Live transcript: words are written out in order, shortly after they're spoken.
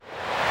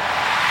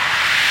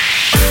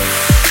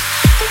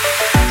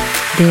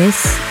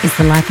This is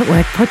the Life at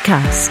Work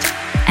podcast,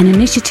 an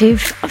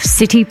initiative of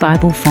City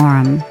Bible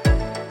Forum.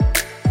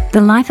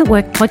 The Life at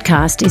Work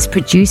podcast is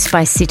produced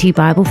by City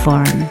Bible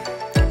Forum.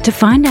 To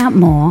find out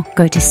more,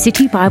 go to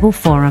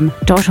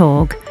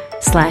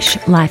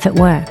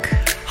citybibleforum.org/lifeatwork.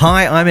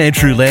 Hi, I'm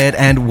Andrew Laird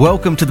and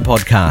welcome to the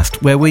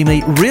podcast where we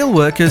meet real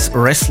workers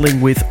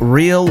wrestling with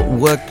real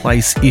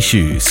workplace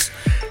issues.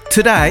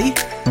 Today,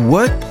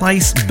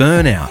 workplace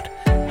burnout,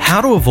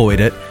 how to avoid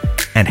it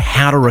and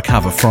how to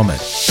recover from it.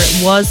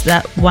 It was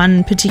that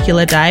one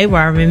particular day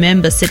where I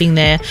remember sitting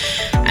there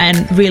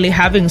and really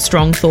having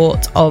strong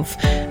thoughts of,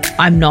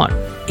 I'm not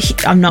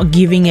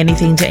giving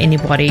anything to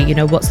anybody. You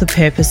know, what's the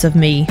purpose of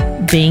me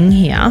being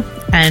here?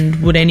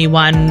 And would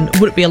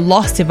it be a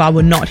loss if I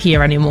were not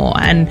here anymore?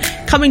 And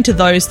coming to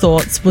those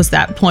thoughts was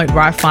that point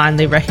where I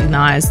finally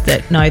recognised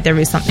that, no, there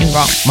is something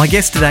wrong. My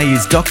guest today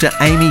is Dr.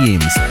 Amy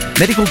Imms,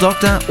 medical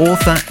doctor,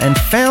 author and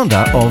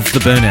founder of the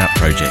Burnout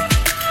Project.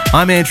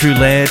 I'm Andrew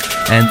Laird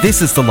and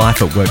this is the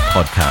Life at Work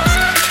podcast.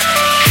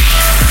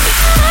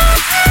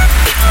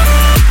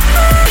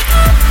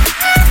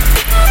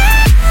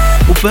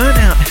 Well,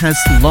 burnout has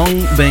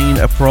long been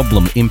a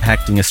problem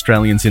impacting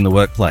Australians in the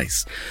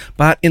workplace.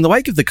 But in the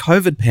wake of the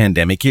COVID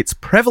pandemic, its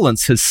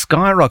prevalence has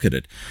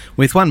skyrocketed,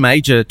 with one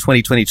major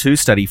 2022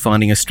 study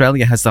finding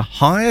Australia has the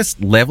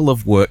highest level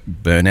of work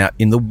burnout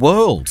in the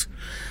world.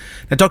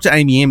 Now, Dr.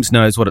 Amy Imms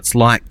knows what it's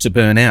like to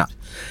burn out,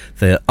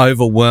 the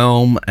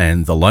overwhelm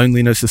and the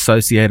loneliness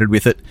associated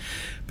with it,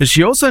 but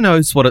she also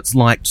knows what it's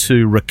like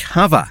to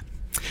recover.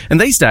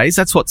 And these days,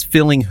 that's what's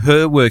filling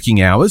her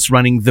working hours,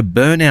 running the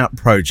Burnout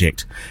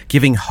Project,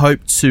 giving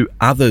hope to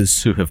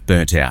others who have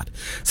burnt out.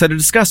 So to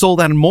discuss all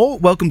that and more,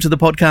 welcome to the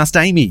podcast,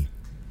 Amy.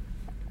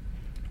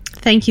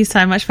 Thank you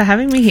so much for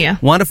having me here.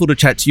 Wonderful to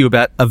chat to you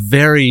about a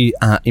very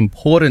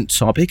important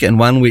topic and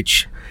one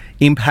which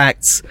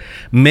impacts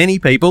many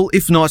people,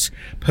 if not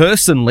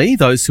personally,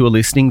 those who are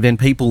listening, then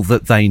people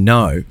that they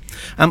know.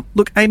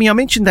 Look, Amy, I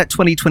mentioned that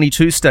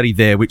 2022 study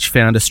there, which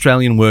found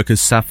Australian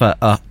workers suffer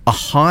a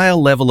higher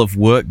level of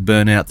work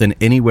burnout than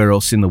anywhere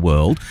else in the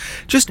world.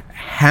 Just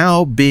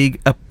how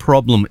big a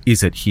problem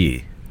is it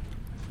here?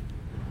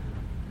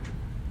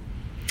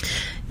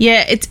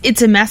 Yeah,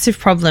 it's a massive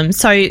problem.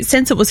 So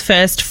since it was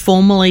first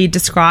formally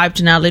described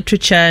in our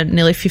literature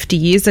nearly 50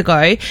 years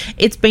ago,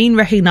 it's been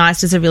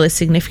recognised as a really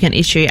significant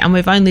issue, and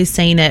we've only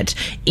seen it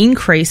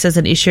increase as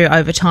an issue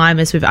over time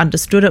as we've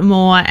understood it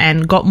more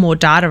and got more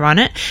data on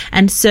it.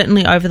 And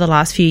certainly over the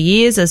last few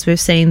years, as we've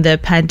seen the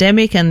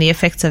pandemic and the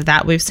effects of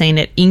that, we've seen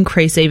it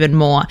increase even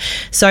more.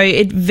 So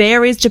it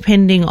varies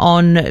depending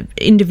on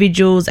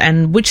individuals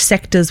and which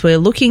sectors we're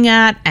looking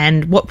at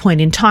and what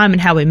point in time and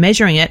how we're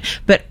measuring it.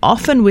 But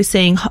often we're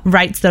seeing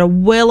rates that are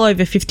well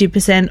over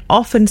 50%,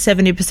 often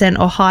 70%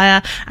 or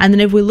higher. And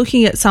then if we're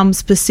looking at some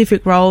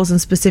specific roles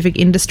and specific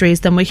industries,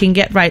 then we can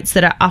get rates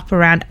that are up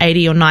around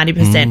 80 or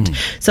 90%.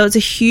 So it's a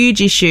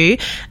huge issue.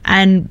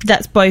 And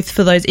that's both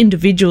for those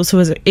individuals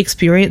who are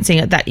experiencing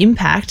it, that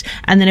impact.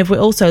 And then if we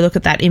also look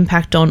at that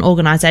impact on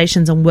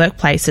organisations and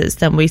workplaces,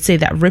 then we see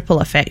that ripple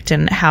effect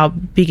and how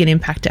big an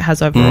impact it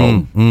has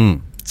overall.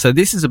 So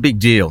this is a big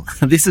deal.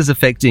 This is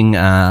affecting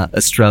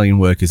Australian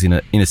workers in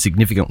a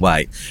significant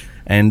way.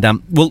 And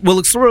we'll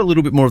explore a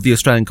little bit more of the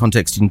Australian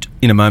context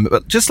in a moment.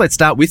 But just let's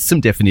start with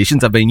some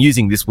definitions. I've been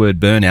using this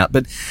word burnout.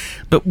 But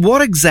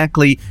what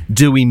exactly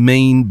do we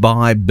mean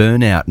by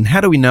burnout? And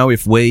how do we know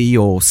if we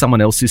or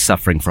someone else is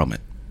suffering from it?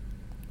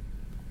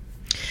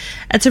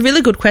 It's a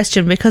really good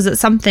question because it's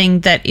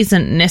something that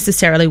isn't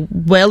necessarily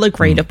well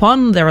agreed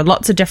upon. There are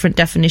lots of different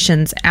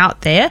definitions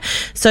out there.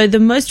 So the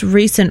most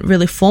recent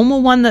really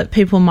formal one that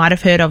people might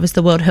have heard of is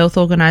the World Health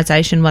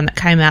Organization one that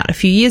came out a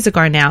few years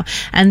ago now.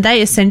 And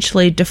they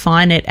essentially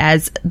define it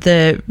as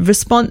the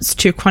response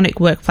to chronic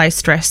workplace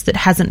stress that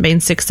hasn't been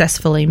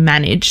successfully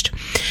managed.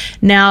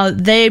 Now,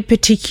 they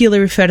particularly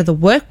refer to the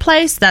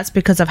workplace. That's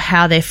because of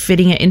how they're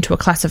fitting it into a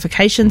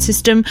classification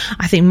system.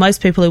 I think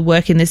most people who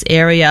work in this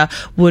area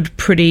would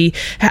pretty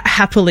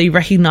happily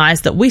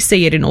recognise that we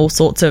see it in all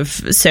sorts of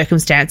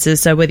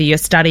circumstances. So whether you're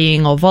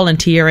studying or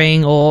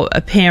volunteering or a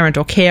parent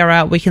or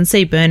carer, we can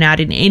see burnout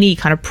in any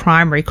kind of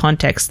primary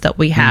context that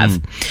we have.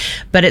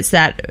 But it's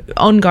that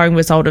ongoing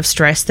result of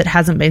stress that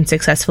hasn't been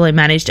successfully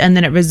managed, and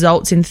then it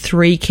results in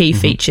three key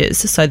features.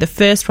 So the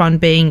first one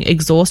being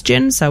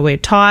exhaustion. So we're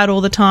tired all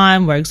the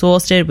time, we're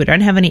exhausted, we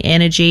don't have any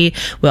energy,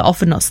 we're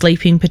often not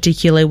sleeping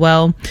particularly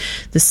well.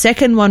 The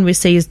second one we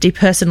see is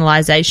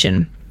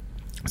depersonalisation.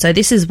 So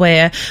this is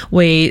where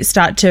we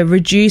start to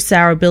reduce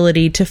our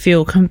ability to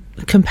feel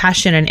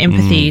compassion and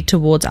empathy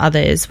towards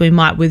others. We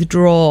might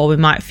withdraw, we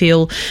might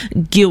feel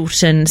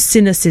guilt and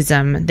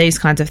cynicism, these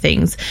kinds of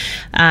things.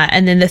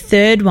 And then the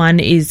third one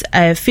is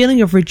a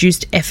feeling of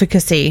reduced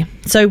efficacy.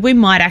 So we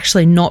might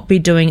actually not be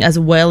doing as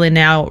well in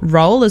our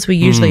role as we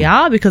usually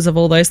are because of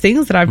all those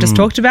things that I've just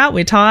talked about.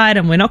 We're tired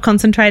and we're not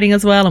concentrating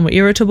as well and we're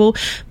irritable.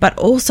 But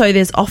also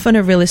there's often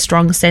a really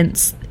strong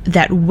sense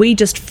that we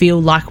just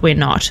feel like we're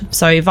not.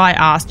 So if I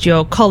asked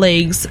your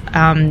colleagues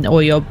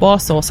or your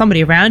boss or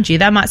somebody around you,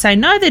 they might say,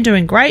 no, they're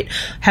doing great,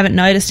 haven't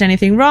noticed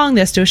anything wrong,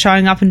 they're still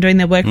showing up and doing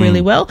their work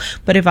really well.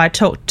 But if I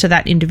talk to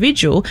that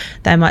individual,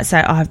 they might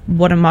say, oh,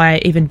 what am I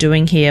even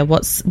doing here?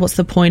 What's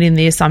the point in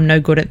this? I'm no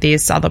good at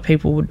this. Other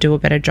people would do a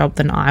better job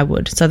than I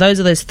would. So those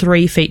are those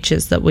three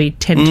features that we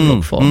tend to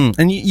look for.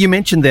 And you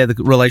mentioned there the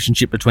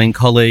relationship between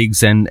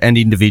colleagues and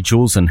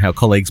individuals and how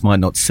colleagues might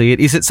not see it.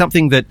 Is it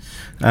something that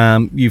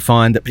you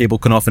find that people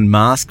can often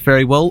mask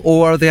very well,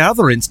 or are there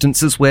other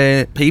instances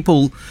where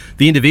the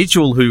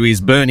individual who is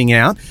burning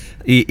out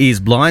is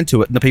blind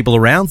to it and the people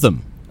around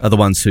them are the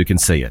ones who can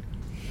see it?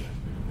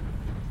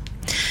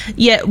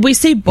 Yeah, we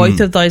see both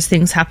of those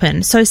things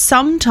happen. So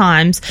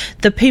sometimes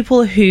the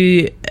people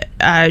who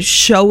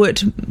show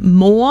it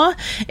more,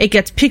 it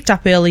gets picked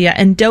up earlier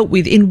and dealt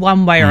with in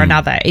one way or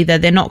another. Either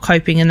they're not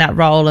coping in that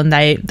role and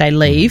they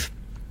leave,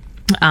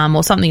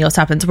 or something else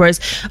happens. Whereas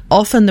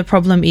often the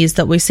problem is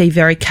that we see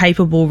very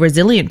capable,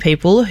 resilient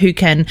people who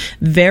can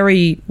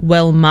very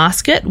well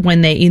mask it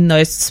when they're in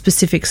those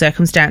specific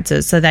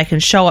circumstances. So they can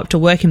show up to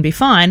work and be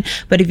fine.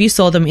 But if you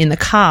saw them in the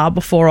car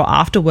before or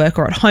after work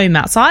or at home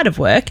outside of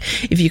work,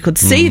 if you could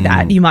see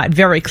that, you might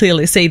very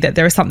clearly see that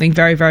there is something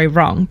very, very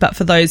wrong. But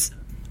for those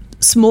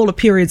smaller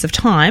periods of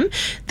time,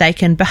 they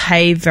can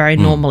behave very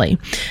normally.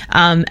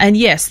 And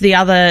yes, the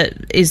other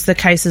is the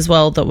case as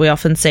well that we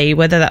often see,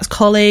 whether that's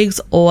colleagues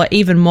or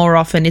even more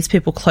often it's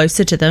people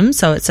closer to them.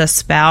 So it's a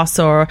spouse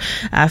or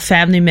a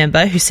family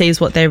member who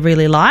sees what they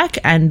really like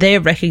and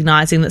they're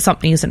recognizing that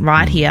something isn't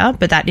right here,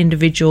 but that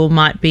individual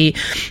might be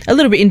a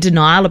little bit in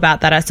denial about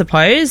that, I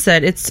suppose,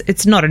 that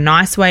it's not a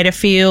nice way to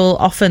feel.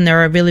 Often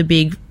there are really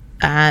big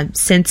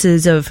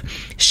senses of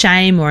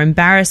shame or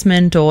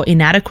embarrassment or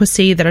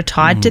inadequacy that are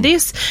tied to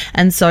this.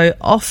 And so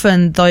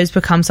often those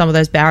become some of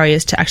those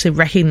barriers to actually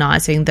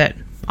recognising that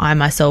I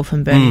myself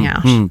am burning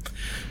out.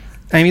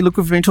 Amy, look,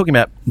 we've been talking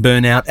about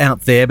burnout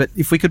out there, but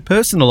if we could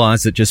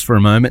personalise it just for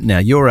a moment now.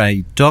 You're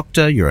a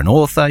doctor, you're an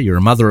author, you're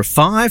a mother of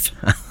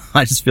 5.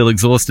 I just feel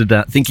exhausted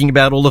thinking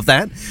about all of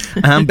that.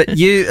 But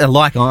you,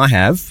 like I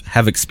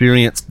have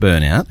experienced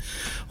burnout.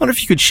 I wonder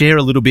if you could share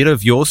a little bit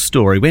of your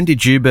story. When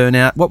did you burn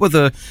out? What were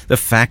the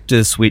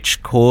factors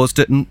which caused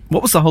it? And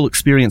what was the whole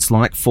experience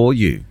like for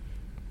you?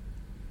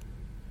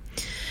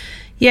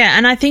 Yeah,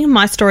 and I think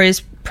my story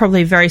is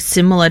probably very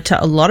similar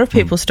to a lot of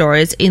people's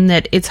stories in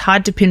that it's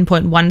hard to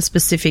pinpoint one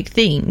specific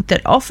thing.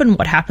 That often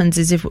what happens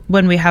is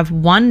when we have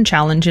one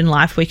challenge in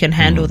life, we can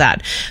handle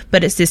that.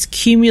 But it's this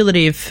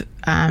cumulative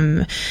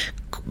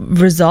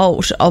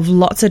result of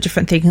lots of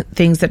different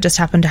things that just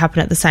happen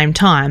at the same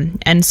time.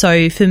 And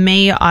so for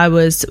me, I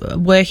was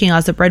working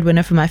as a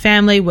breadwinner for my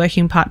family,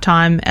 working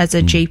part-time as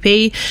a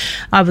GP.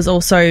 I was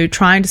also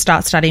trying to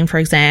start studying for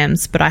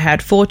exams, but I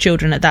had 4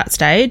 children at that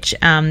stage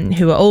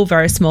who were all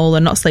very small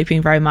and not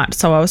sleeping very much.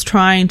 So I was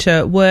trying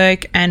to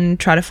work and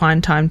try to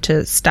find time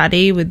to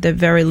study with the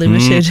very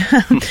limited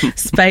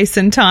space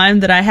and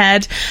time that I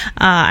had.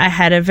 I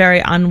had a very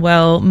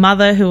unwell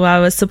mother who I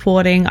was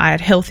supporting. I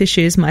had health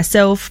issues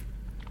myself.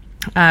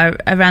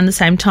 Around the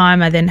same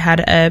time, I then had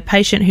a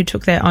patient who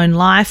took their own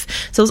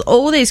life. So it was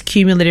all these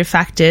cumulative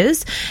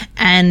factors.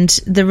 And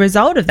the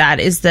result of that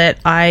is that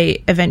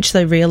I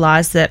eventually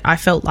realised that I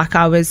felt like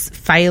I was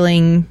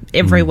failing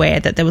everywhere,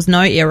 that there was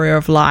no area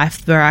of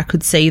life where I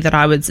could see that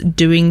I was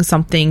doing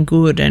something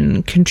good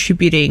and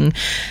contributing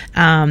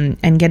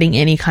and getting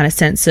any kind of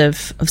sense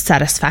of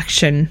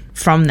satisfaction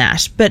from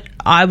that. But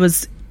I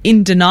was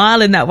in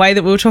denial in that way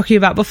that we were talking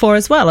about before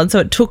as well. And so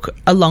it took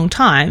a long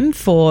time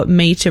for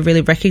me to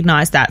really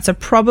recognise that. So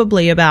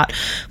probably about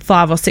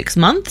 5 or 6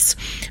 months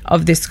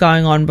of this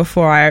going on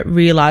before I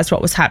realised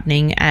what was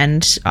happening,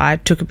 and I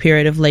took a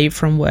period of leave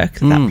from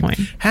work at that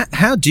point.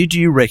 How did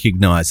you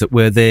recognise it?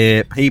 Were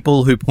there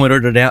people who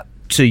pointed it out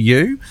to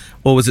you,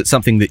 or was it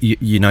something that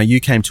you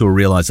came to a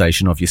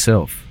realisation of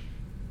yourself?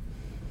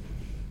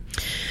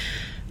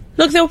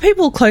 Look, there were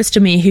people close to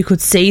me who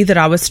could see that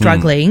I was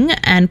struggling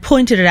and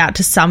pointed it out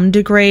to some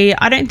degree.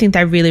 I don't think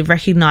they really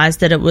recognised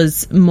that it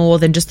was more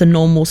than just the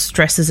normal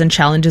stresses and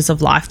challenges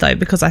of life, though,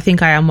 because I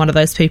think I am one of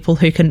those people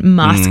who can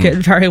mask it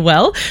very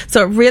well.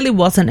 So it really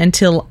wasn't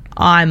until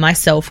I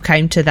myself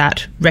came to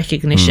that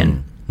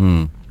recognition.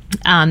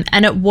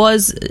 And it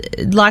was,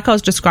 like I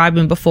was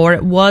describing before,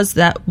 it was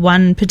that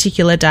one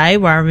particular day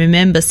where I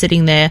remember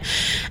sitting there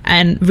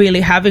and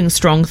really having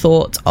strong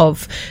thoughts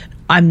of,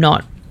 I'm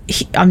not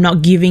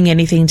giving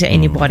anything to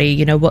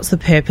anybody. What's the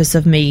purpose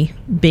of me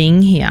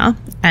being here?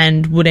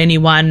 And would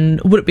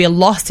it be a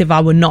loss if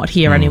I were not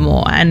here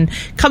anymore? And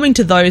coming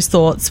to those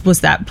thoughts was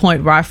that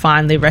point where I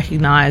finally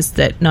recognised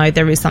that, no,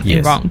 there is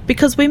something wrong.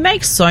 Because we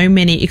make so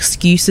many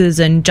excuses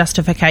and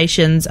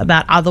justifications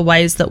about other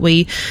ways that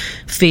we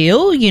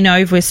feel.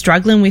 If we're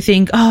struggling, we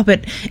think, oh,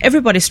 but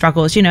everybody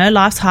struggles.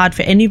 Life's hard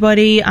for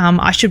anybody.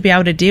 I should be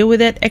able to deal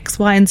with it. X,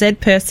 Y, and Z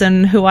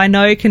person who I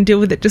know can deal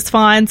with it just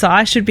fine, so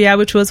I should be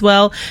able to as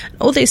well.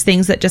 all these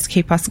things that just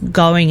keep us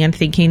going and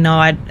thinking, no,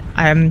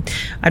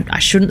 I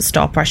shouldn't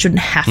stop, or I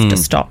shouldn't have to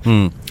stop.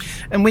 And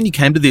when you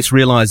came to this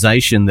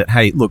realisation that,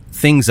 hey, look,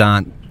 things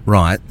aren't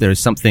right, there is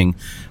something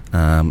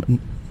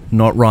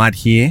not right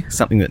here,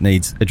 something that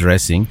needs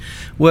addressing,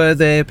 were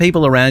there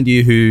people around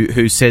you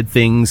who said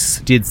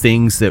things, did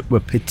things that were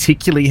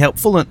particularly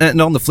helpful?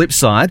 And on the flip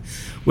side,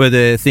 were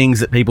there things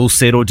that people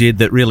said or did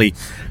that really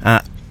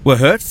were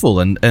hurtful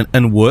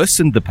and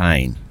worsened the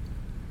pain?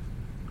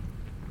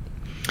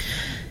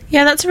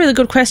 Yeah, that's a really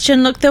good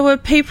question. Look, there were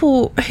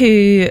people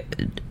who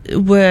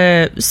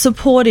were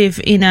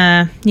supportive in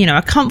a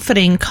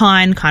comforting,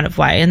 kind of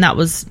way, and that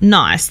was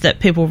nice, that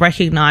people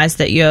recognise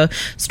that you're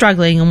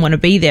struggling and want to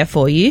be there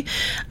for you.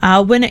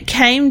 When it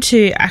came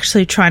to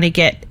actually trying to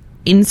get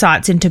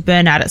insights into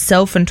burnout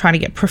itself and trying to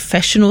get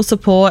professional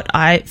support,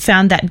 I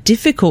found that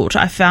difficult.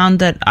 I found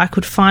that I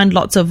could find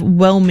lots of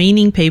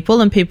well-meaning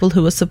people and people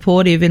who were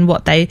supportive in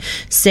what they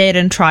said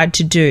and tried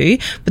to do,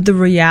 but the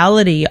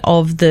reality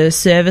of the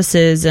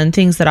services and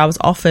things that I was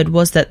offered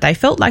was that they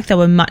felt like they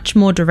were much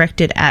more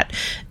directed at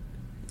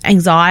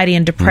anxiety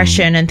and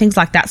depression and things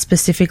like that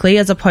specifically,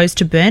 as opposed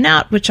to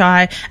burnout, which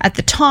I at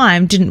the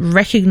time didn't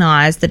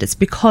recognize that it's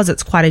because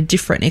it's quite a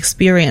different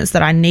experience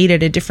that I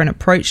needed a different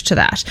approach to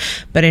that.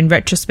 But in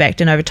retrospect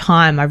and over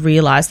time, I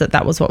realized that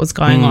that was what was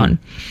going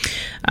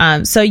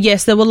on. So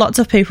yes, there were lots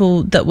of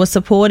people that were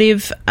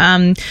supportive.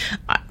 I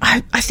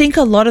think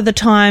a lot of the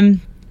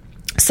time,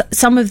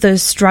 some of the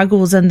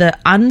struggles and the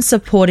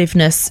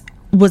unsupportiveness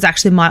was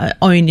actually my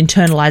own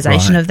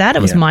internalization of that.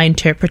 It was my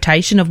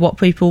interpretation of what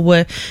people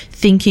were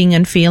thinking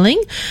and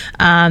feeling.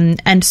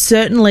 And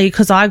certainly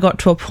because I got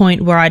to a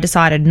point where I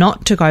decided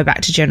not to go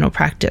back to general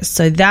practice.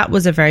 So that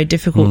was a very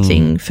difficult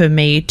thing for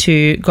me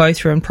to go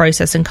through and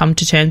process and come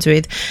to terms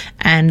with.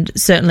 And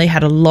certainly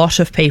had a lot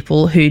of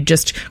people who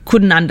just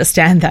couldn't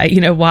understand that,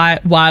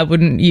 why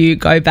wouldn't you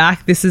go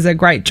back? This is a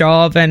great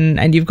job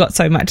and you've got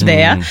so much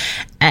there.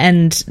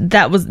 And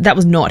that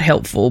was not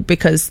helpful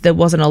because there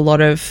wasn't a lot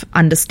of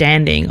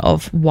understanding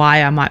of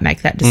why I might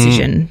make that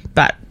decision,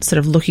 but sort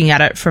of looking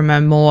at it from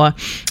a more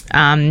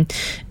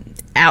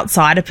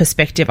outsider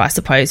perspective, I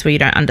suppose, where you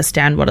don't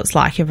understand what it's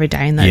like every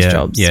day in those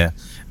jobs. Yeah,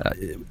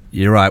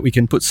 you're right. We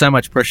can put so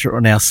much pressure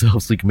on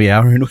ourselves. We can be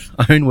our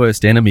own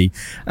worst enemy.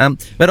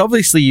 But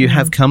obviously you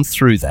have come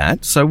through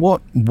that. So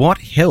what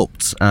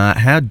helped?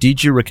 How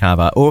did you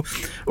recover? Or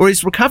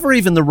is recover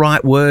even the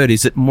right word?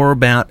 Is it more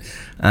about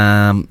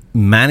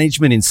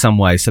management in some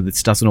way so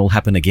this doesn't all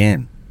happen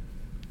again?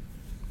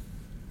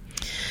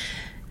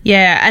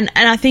 Yeah, and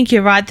I think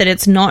you're right that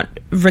it's not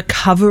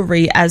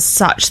recovery as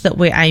such that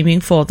we're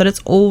aiming for, that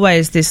it's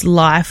always this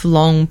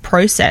lifelong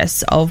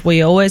process of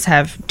we always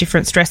have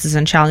different stresses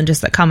and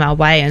challenges that come our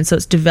way, and so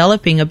it's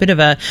developing a bit of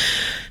a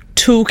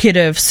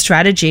toolkit of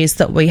strategies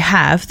that we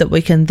have that we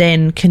can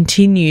then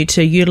continue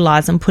to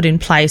utilize and put in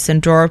place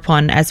and draw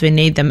upon as we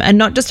need them, and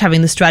not just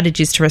having the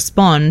strategies to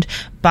respond,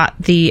 but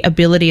the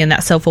ability and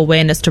that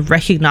self-awareness to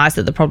recognize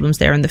that the problem's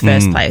there in the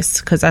first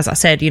place. Because as I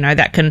said,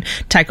 that can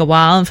take a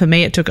while, and for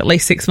me it took at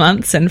least 6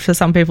 months, and for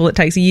some people it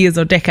takes years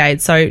or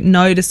decades. So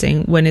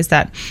noticing when is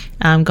that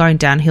going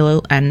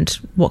downhill and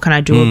what can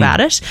I do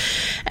about it.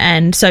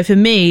 And so for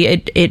me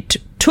it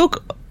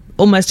took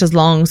almost as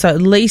long, so at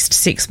least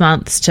 6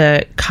 months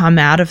to come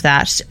out of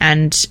that.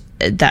 And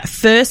that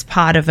first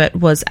part of it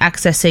was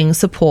accessing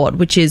support,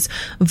 which is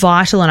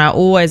vital, and I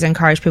always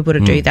encourage people to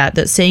do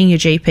that seeing your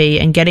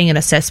GP and getting an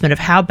assessment of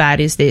how bad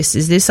is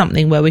this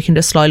something where we can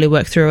just slowly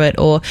work through it,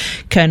 or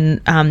can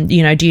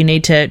do you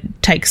need to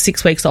take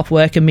 6 weeks off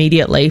work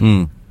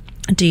immediately?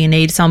 Do you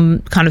need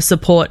some kind of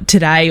support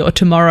today or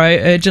tomorrow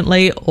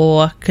urgently,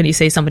 or can you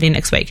see somebody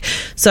next week?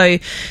 So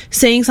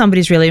seeing somebody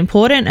is really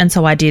important, and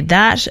so I did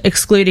that,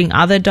 excluding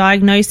other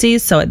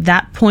diagnoses. So at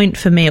that point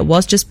for me it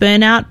was just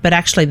burnout, but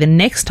actually the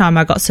next time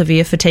I got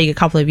severe fatigue a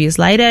couple of years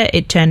later,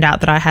 it turned out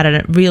that I had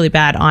a really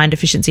bad iron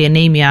deficiency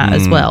anemia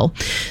as well.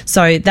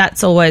 So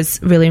that's always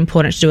really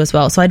important to do as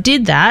well. So I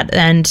did that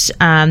and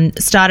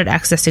started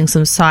accessing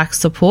some psych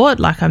support,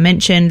 like I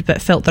mentioned,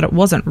 but felt that it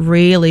wasn't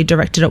really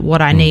directed at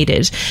what I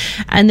needed.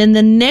 And then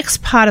the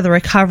next part of the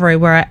recovery,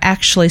 where I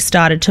actually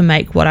started to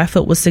make what I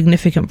felt was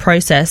significant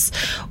process,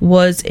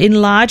 was in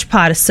large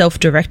part a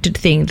self-directed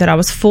thing, that I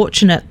was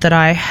fortunate that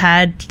I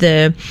had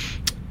the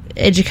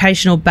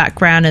educational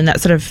background and that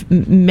sort of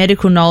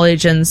medical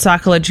knowledge and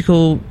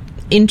psychological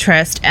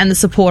interest and the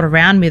support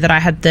around me, that I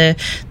had the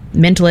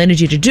mental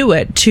energy to do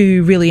it,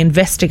 to really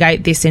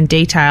investigate this in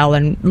detail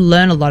and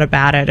learn a lot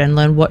about it and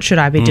learn what should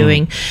I be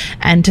doing,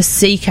 and to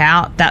seek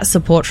out that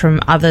support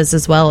from others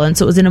as well. And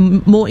so it was in a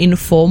more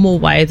informal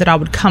way that I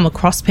would come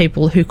across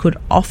people who could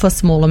offer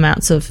small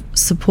amounts of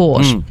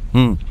support.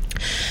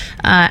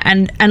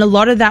 And a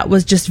lot of that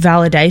was just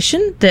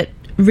validation, that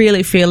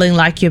really feeling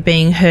like you're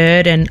being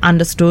heard and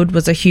understood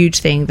was a huge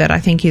thing that I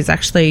think is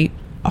actually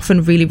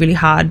often really, really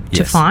hard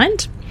to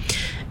find.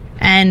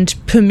 And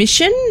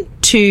permission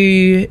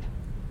to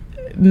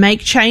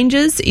make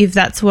changes if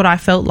that's what I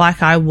felt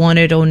like I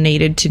wanted or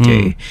needed to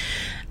do.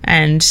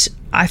 And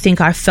I think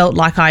I felt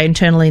like I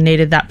internally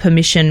needed that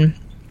permission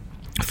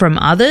from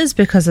others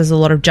because there's a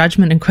lot of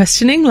judgment and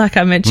questioning, like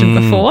I mentioned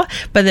before,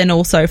 but then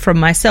also from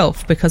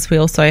myself because we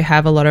also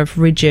have a lot of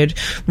rigid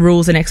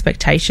rules and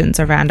expectations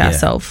around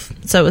ourselves.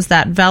 So it was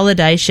that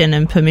validation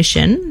and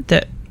permission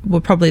that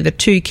were probably the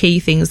two key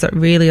things that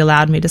really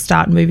allowed me to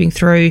start moving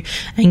through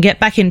and get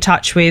back in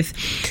touch with,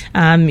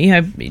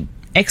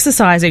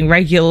 exercising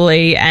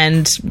regularly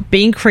and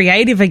being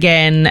creative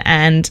again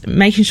and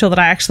making sure that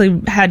I actually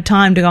had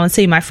time to go and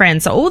see my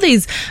friends. So all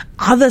these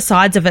other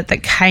sides of it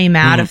that came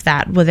out of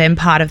that were then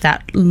part of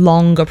that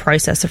longer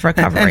process of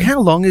recovery. And how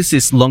long is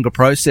this longer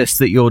process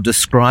that you're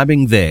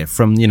describing there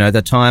from,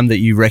 the time that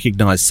you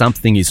recognise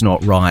something is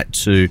not right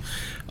to,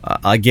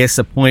 I guess,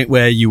 a point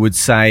where you would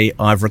say,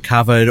 I've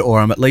recovered or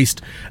I'm at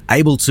least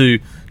able to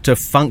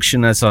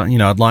function as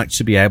I'd like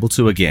to be able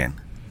to again?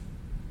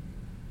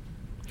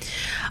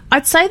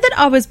 I'd say that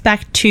I was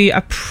back to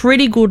a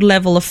pretty good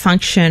level of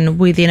function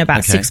within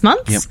about 6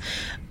 months. Yep.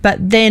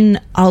 But then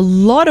a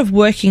lot of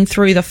working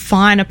through the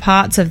finer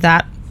parts of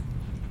that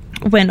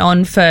went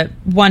on for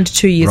 1 to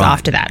 2 years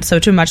after that. So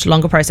a much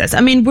longer process.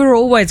 I mean, we're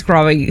always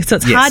growing, so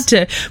it's hard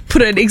to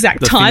put an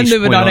exact time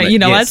limit on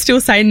it. I'd still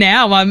say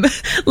now I'm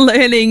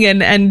learning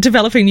and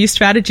developing new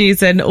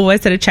strategies and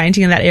always sort of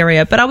changing in that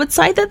area. But I would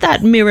say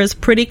that mirrors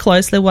pretty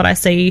closely what I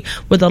see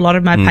with a lot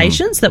of my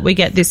patients, that we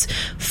get this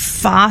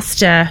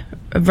faster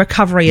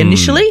recovery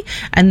initially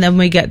and then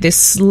we get this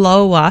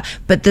slower,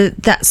 but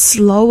that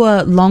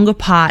slower, longer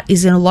part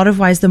is in a lot of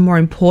ways the more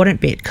important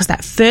bit, because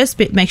that first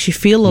bit makes you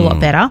feel a lot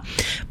better,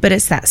 but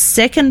it's that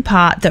second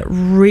part that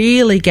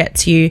really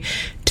gets you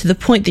to the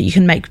point that you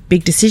can make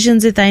big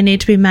decisions if they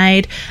need to be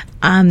made,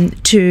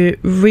 to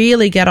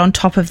really get on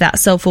top of that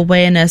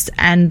self-awareness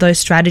and those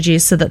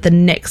strategies so that the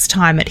next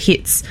time it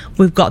hits,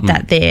 we've got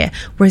that there.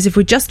 Whereas if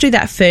we just do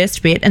that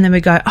first bit and then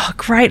we go, oh,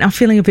 great, I'm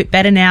feeling a bit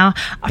better now,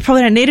 I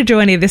probably don't need to do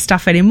any of this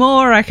stuff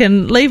anymore, I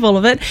can leave all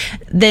of it,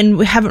 then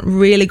we haven't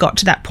really got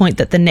to that point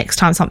that the next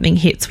time something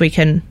hits, we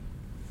can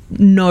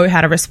know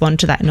how to respond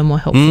to that in a more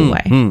helpful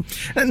way.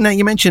 Now,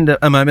 you mentioned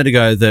a moment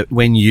ago that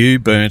when you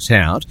burnt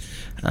out,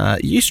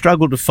 you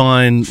struggled to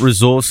find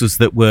resources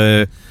that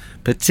were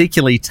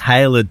particularly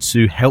tailored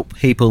to help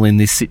people in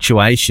this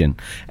situation.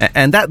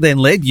 And that then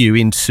led you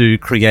into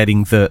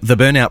creating the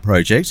Burnout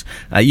Project.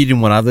 You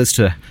didn't want others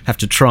to have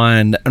to try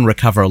and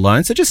recover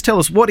alone. So just tell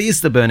us, what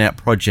is the Burnout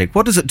Project?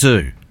 What does it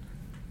do?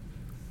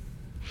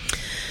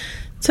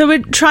 So we're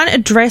trying to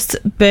address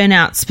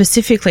burnout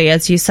specifically,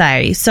 as you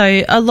say.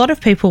 So a lot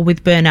of people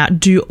with burnout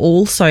do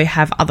also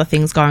have other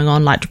things going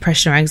on, like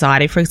depression or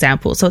anxiety, for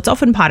example. So it's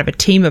often part of a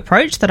team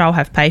approach that I'll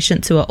have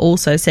patients who are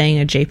also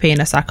seeing a GP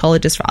and a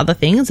psychologist for other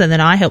things, and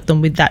then I help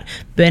them with that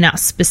burnout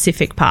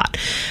specific part.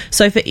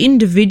 So for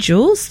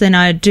individuals, then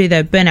I do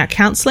the burnout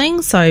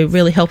counselling, so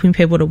really helping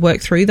people to work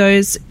through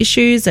those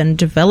issues and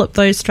develop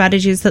those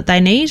strategies that they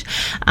need.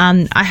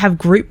 I have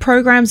group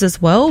programs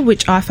as well,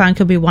 which I find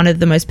can be one of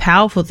the most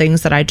powerful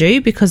things that I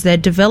do, because they're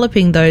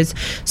developing those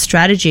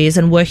strategies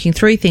and working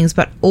through things,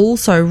 but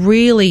also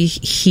really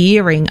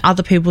hearing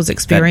other people's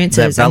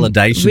experiences, that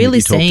validation, and really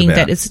that you seeing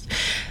that it's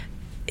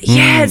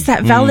it's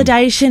that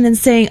validation and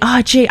seeing,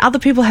 oh, gee, other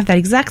people have that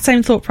exact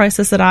same thought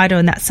process that I do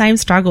and that same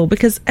struggle.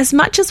 Because as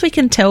much as we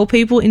can tell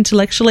people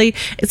intellectually,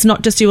 it's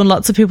not just you and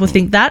lots of people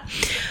think that,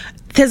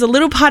 there's a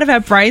little part of our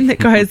brain that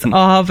goes,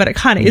 oh, but it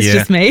kind of is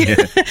just me.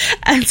 Yeah.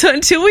 And so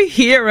until we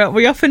hear it,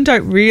 we often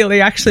don't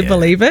really actually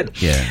believe it.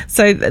 Yeah.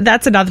 So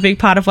that's another big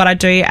part of what I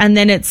do. And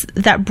then it's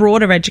that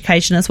broader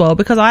education as well,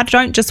 because I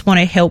don't just want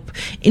to help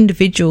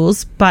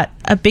individuals, but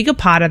a bigger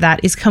part of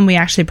that is, can we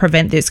actually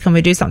prevent this? Can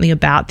we do something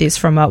about this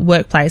from a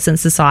workplace and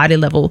society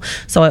level?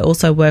 So I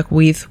also work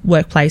with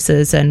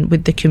workplaces and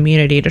with the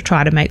community to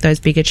try to make those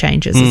bigger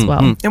changes as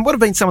well. And what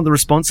have been some of the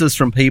responses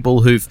from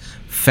people who've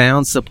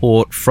found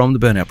support from the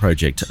Burnout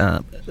Project?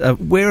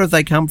 Where have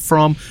they come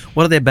from?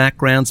 What have their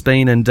backgrounds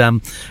been? And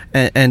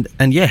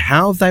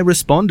how have they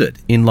responded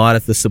in light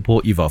of the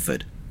support you've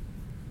offered?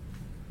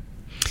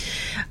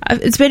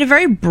 It's been a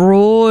very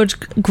broad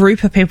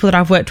group of people that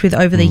I've worked with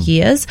over the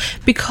years,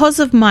 because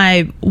of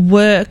my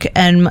work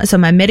and so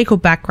my medical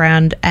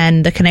background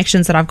and the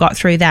connections that I've got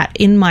through that.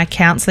 In my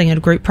counselling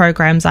and group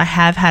programs, I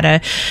have had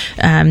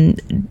a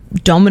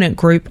dominant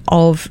group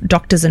of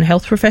doctors and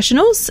health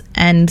professionals,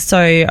 and so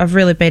I've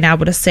really been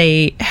able to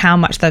see how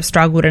much they've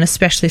struggled, and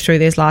especially through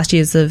these last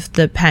years of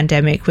the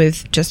pandemic,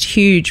 with just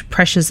huge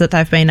pressures that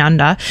they've been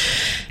under.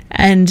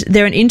 And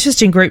they're an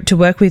interesting group to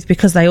work with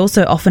because they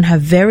also often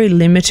have very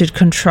limited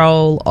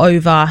control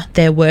over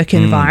their work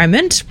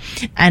environment.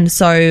 And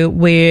so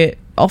we're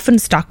often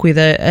stuck with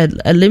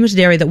a limited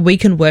area that we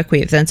can work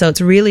with. And so it's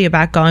really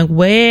about going,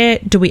 where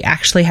do we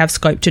actually have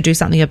scope to do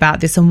something about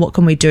this, and what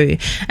can we do?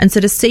 And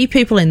so to see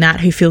people in that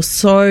who feel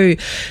so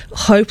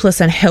hopeless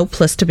and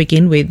helpless to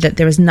begin with, that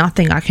there is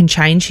nothing I can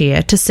change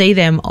here, to see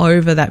them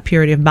over that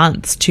period of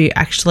months to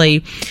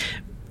actually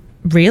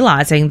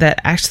realizing that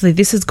actually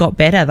this has got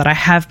better, that I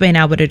have been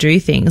able to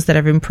do things that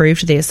have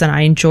improved this, and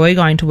I enjoy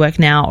going to work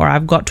now, or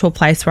I've got to a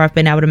place where I've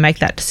been able to make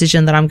that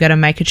decision that I'm going to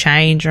make a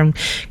change, or I'm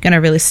going to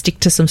really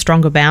stick to some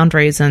stronger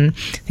boundaries and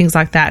things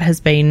like that,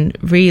 has been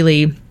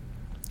really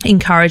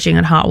encouraging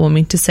and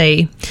heartwarming to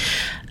see.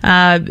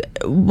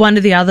 One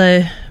of the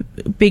other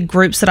big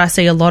groups that I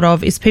see a lot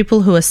of is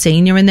people who are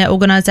senior in their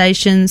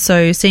organisation,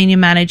 so senior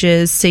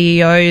managers,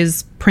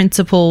 CEOs,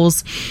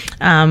 principals,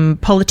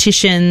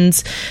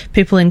 politicians,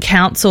 people in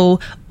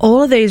council.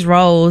 All of these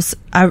roles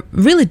are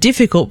really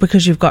difficult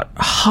because you've got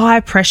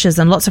high pressures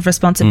and lots of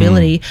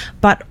responsibility,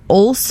 but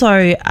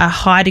also a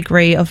high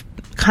degree of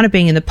kind of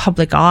being in the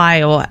public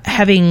eye, or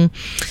having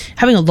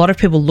a lot of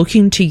people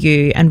looking to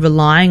you and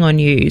relying on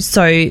you.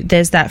 So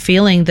there's that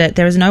feeling that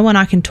there is no one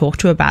I can talk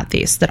to about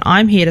this, that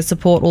I'm here to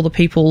support all the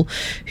people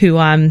who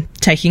I'm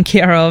taking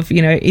care of,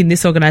 in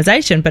this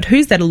organisation, but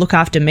who's there to look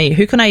after me?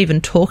 Who can I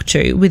even talk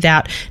to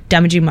without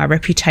damaging my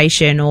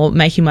reputation or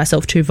making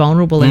myself too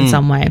vulnerable in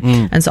some way?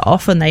 And so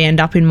often they end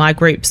up in my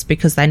groups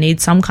because they need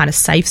some kind of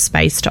safe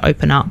space to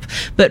open up.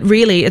 But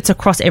really, it's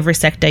across every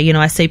sector.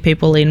 I see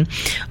people in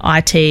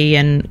IT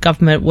and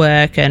government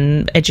work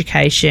and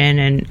education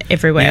and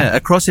everywhere. Yeah,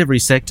 across every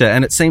sector.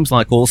 And it seems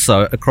like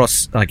also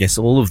across, I guess,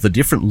 all of the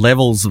different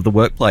levels of the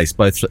workplace,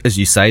 both, as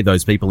you say,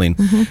 those people in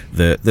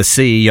the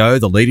CEO,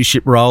 the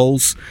leadership roles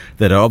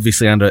that are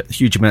obviously under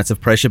huge amounts of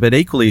pressure, but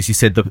equally, as you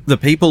said, the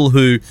people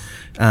who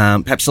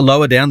perhaps are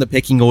lower down the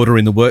pecking order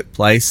in the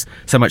workplace,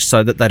 so much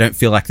so that they don't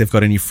feel like they've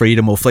got any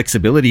freedom or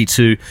flexibility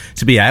to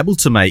be able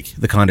to make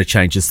the kind of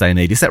changes they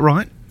need. Is that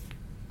right?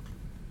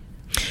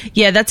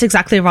 Yeah, that's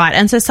exactly right.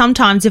 And so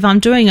sometimes if I'm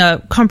doing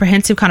a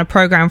comprehensive kind of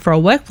program for a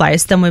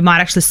workplace, then we might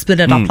actually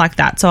split it up like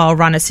that. So I'll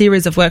run a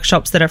series of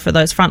workshops that are for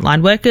those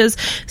frontline workers,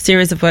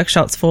 series of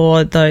workshops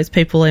for those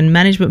people in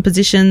management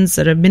positions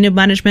that are middle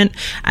management,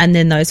 and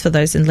then those for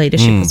those in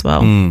leadership as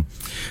well.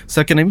 So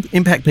it can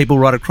impact people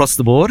right across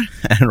the board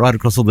and right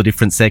across all the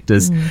different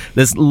sectors.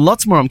 There's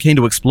lots more I'm keen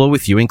to explore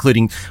with you,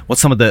 including what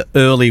some of the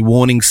early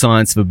warning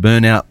signs for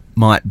burnout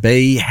might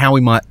be, how we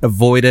might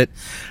avoid it,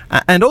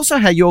 and also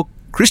how your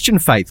Christian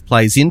faith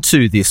plays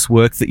into this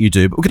work that you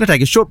do. But we're going to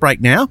take a short break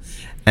now,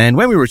 and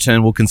when we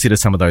return, we'll consider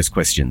some of those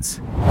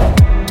questions.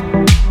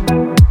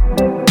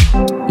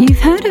 You've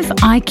heard of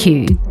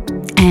IQ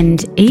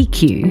and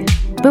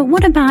EQ, but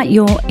what about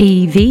your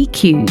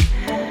EVQ?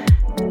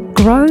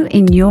 Grow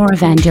in your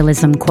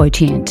evangelism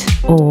quotient,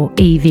 or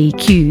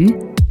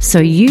EVQ, so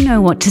you know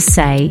what to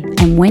say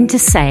and when to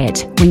say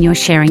it when you're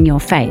sharing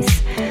your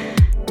faith.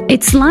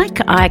 It's like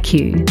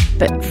IQ,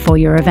 but for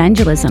your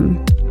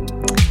evangelism.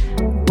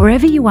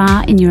 Wherever you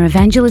are in your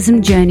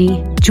evangelism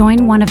journey,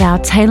 join one of our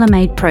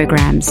tailor-made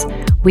programs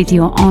with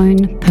your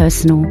own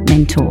personal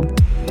mentor.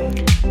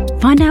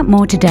 Find out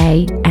more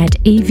today at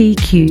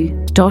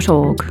evq.org.au.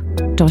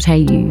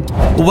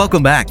 Well,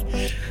 welcome back.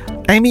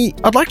 Amy,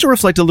 I'd like to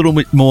reflect a little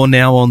bit more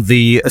now on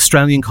the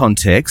Australian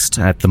context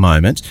at the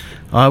moment.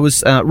 I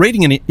was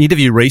reading an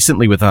interview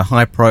recently with a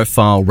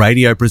high-profile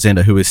radio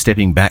presenter who is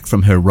stepping back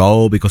from her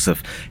role because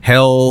of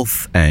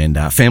health and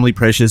family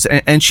pressures,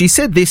 and she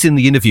said this in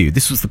the interview.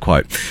 This was the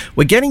quote: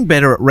 "We're getting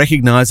better at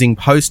recognising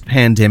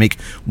post-pandemic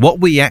what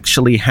we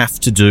actually have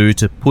to do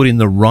to put in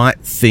the right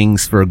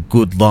things for a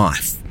good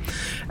life."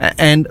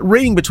 And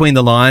reading between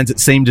the lines, it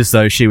seemed as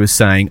though she was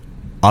saying,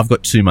 I've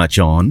got too much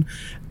on,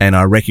 and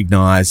I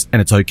recognise,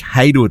 and it's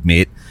okay to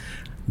admit,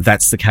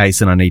 that's the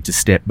case and I need to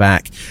step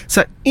back.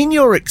 So in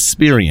your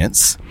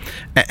experience,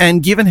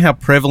 and given how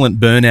prevalent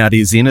burnout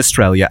is in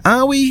Australia,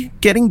 are we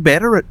getting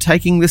better at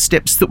taking the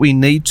steps that we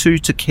need to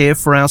care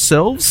for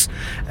ourselves?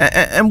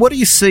 And what do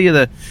you see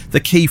are the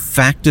key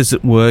factors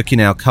at work in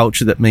our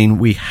culture that mean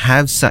we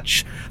have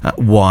such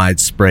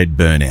widespread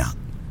burnout?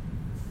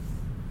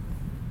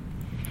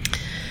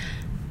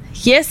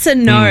 Yes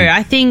and no.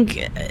 I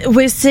think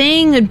we're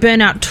seeing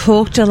burnout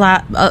talked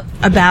about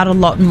a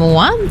lot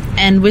more,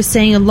 and we're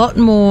seeing a lot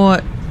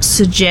more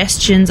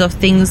suggestions of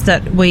things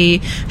that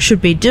we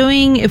should be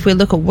doing. If we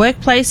look at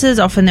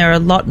workplaces, often there are a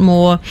lot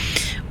more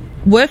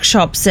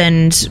workshops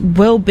and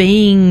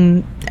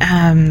well-being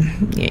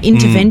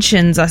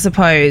interventions, I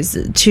suppose,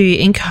 to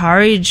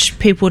encourage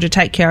people to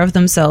take care of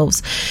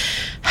themselves.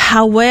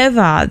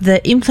 However,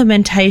 the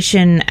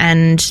implementation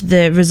and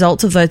the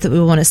results of those that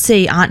we want to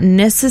see aren't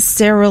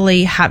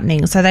necessarily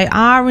happening. So they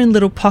are in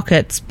little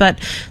pockets, but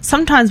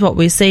sometimes what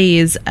we see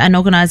is an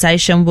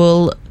organisation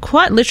will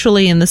quite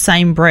literally in the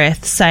same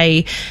breath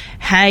say,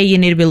 hey, you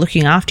need to be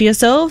looking after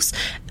yourselves.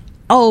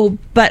 Oh,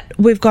 but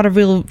we've got a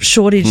real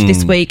shortage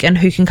this week, and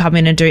who can come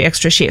in and do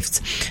extra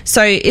shifts?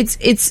 So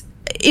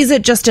is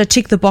it just a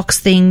tick the box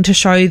thing to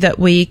show that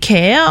we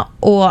care,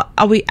 or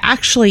are we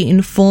actually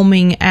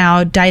informing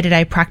our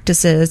day-to-day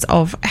practices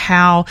of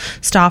how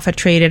staff are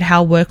treated,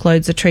 how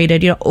workloads are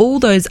treated, all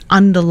those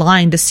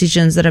underlying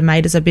decisions that are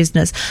made as a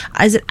business?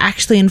 Is it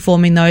actually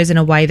informing those in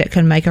a way that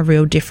can make a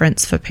real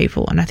difference for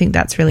people? And I think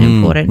that's really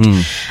important.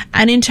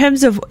 And in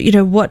terms of,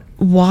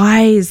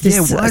 why is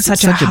this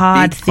such a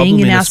hard thing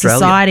in our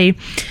society?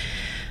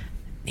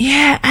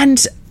 Yeah,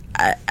 and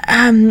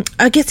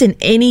I guess in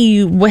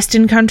any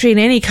Western country, in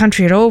any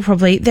country at all,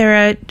 probably,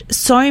 there are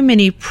so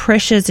many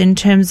pressures in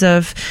terms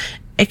of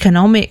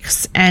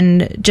economics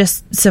and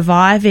just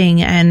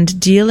surviving and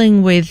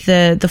dealing with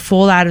the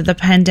fallout of the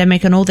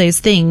pandemic and all these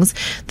things,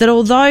 that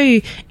although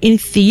in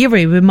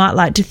theory we might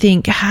like to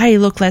think, hey,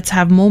 look, let's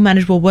have more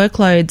manageable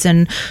workloads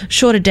and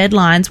shorter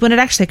deadlines, when it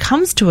actually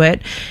comes to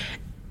it,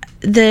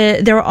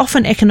 there are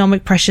often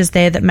economic pressures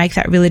there that make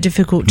that really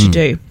difficult to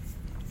do.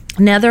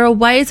 Now, there are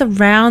ways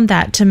around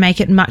that to make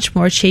it much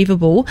more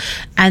achievable,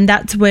 and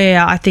that's where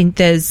I think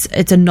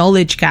it's a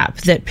knowledge gap,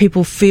 that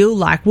people feel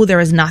like, well, there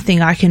is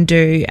nothing I can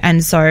do,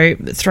 and so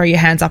throw your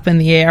hands up in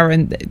the air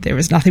and there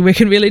is nothing we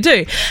can really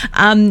do.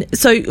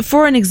 So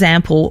for an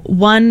example,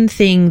 one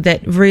thing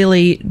that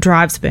really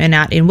drives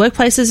burnout in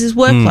workplaces is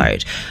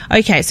workload.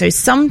 Okay, so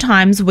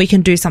sometimes we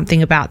can do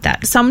something about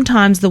that.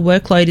 Sometimes the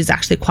workload is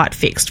actually quite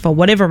fixed for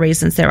whatever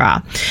reasons there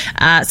are.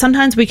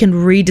 Sometimes we can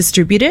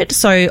redistribute it.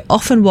 So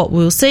often what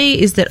we'll see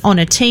is that on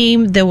a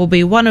team there will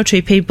be one or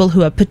two people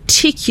who are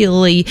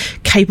particularly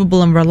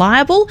capable and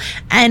reliable,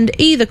 and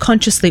either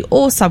consciously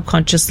or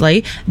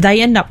subconsciously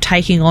they end up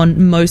taking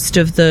on most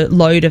of the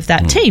load of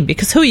that team,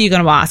 because who are you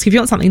going to ask? If you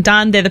want something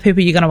done, they're the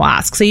people you're going to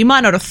ask. So you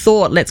might not have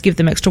thought, let's give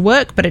them extra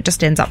work, but it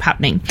just ends up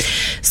happening.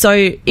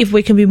 So if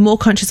we can be more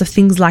conscious of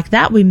things like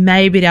that, we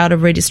may be able to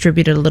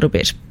redistribute it a little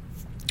bit.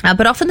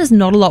 But often there's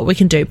not a lot we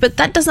can do. But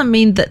that doesn't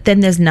mean that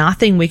then there's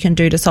nothing we can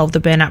do to solve the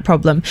burnout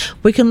problem.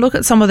 We can look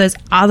at some of those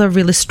other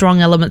really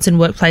strong elements in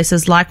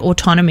workplaces, like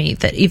autonomy,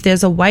 that if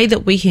there's a way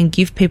that we can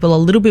give people a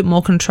little bit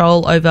more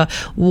control over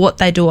what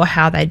they do or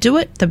how they do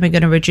it, then we're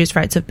going to reduce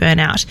rates of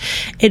burnout.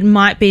 It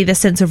might be the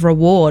sense of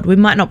reward. We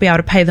might not be able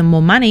to pay them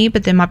more money,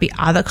 but there might be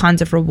other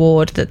kinds of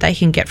reward that they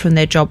can get from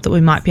their job that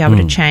we might be able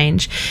to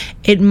change.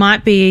 It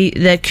might be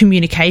the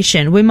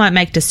communication. We might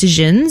make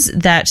decisions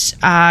that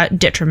are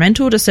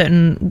detrimental to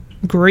certain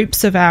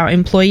groups of our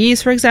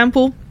employees, for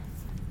example,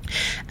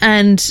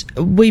 and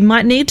we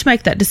might need to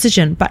make that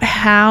decision, but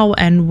how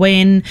and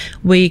when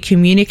we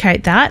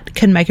communicate that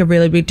can make a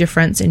really big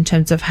difference in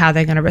terms of how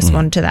they're going to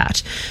respond to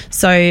that.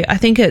 So I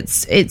think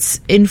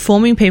it's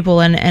informing people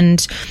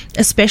and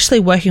especially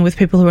working with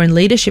people who are in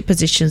leadership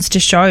positions to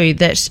show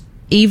that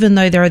even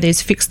though there are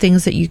these fixed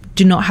things that you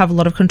do not have a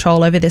lot of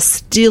control over, there's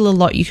still a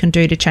lot you can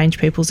do to change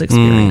people's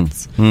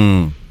experience.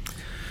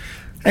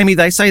 Amy,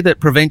 they say that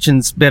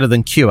prevention's better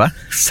than cure.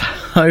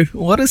 So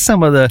what are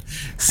some of the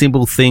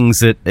simple things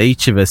that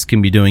each of us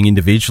can be doing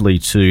individually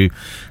to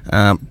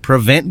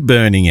prevent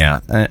burning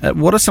out?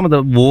 What are some of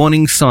the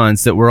warning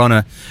signs that we're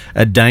on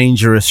a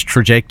dangerous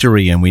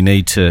trajectory and we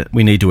need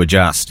to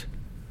adjust?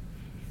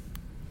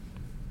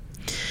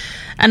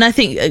 And I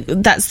think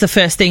that's the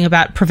first thing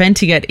about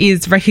preventing it,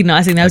 is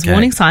recognising those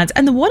warning signs.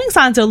 And the warning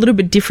signs are a little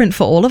bit different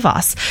for all of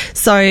us.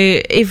 So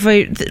if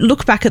we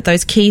look back at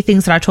those key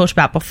things that I talked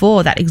about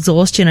before, that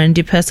exhaustion and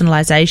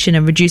depersonalisation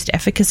and reduced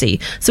efficacy,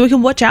 so we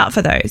can watch out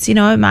for those. You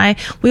know,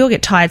 we all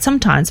get tired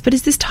sometimes, but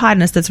is this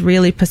tiredness that's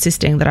really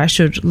persisting that I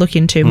should look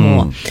into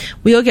more?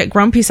 We all get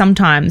grumpy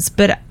sometimes,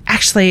 but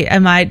actually,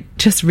 am I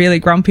just really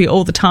grumpy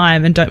all the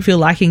time and don't feel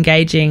like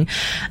engaging?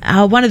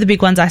 One of the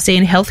big ones I see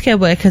in healthcare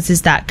workers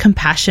is that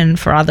compassion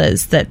for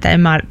others, that they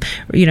might,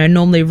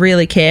 normally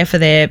really care for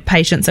their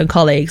patients and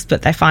colleagues,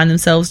 but they find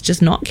themselves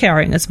just not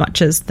caring as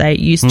much as they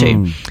used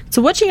to.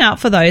 So watching out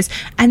for those.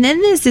 And then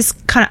there's this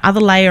kind of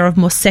other layer of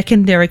more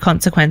secondary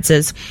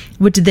consequences,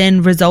 which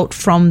then result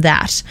from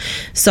that.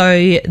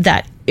 So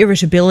that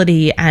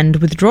irritability and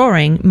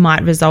withdrawing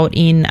might result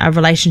in a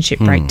relationship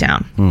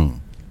breakdown.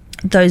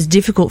 Those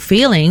difficult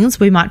feelings,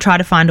 we might try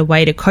to find a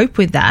way to cope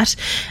with that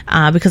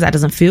because that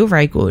doesn't feel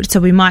very good.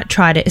 So we might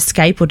try to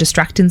escape or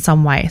distract in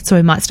some way. So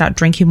we might start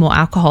drinking more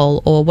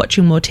alcohol or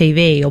watching more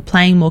TV or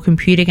playing more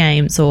computer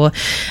games or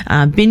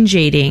binge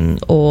eating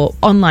or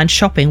online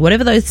shopping,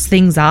 whatever those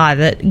things are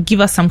that give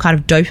us some kind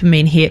of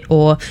dopamine hit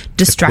or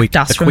distract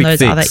us from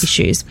those other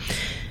issues.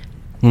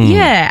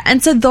 Yeah,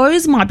 and so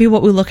those might be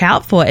what we look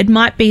out for. It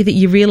might be that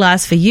you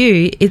realise for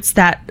you, it's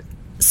that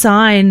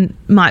sign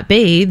might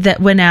be that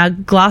when our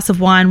glass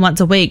of wine once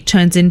a week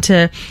turns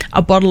into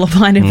a bottle of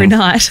wine every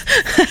night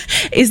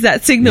is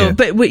that signal.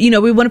 But we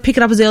want to pick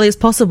it up as early as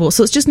possible.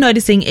 So it's just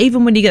noticing,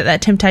 even when you get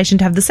that temptation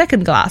to have the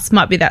second glass,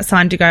 might be that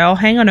sign to go, oh,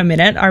 hang on a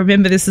minute, I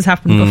remember this has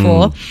happened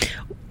before.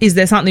 Is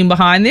there something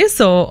behind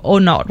this or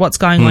not? What's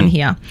going on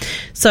here?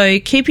 So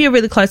keeping a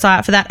really close eye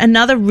out for that.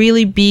 Another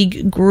really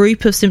big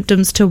group of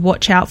symptoms to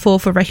watch out for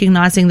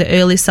recognising the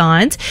early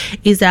signs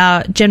is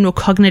our general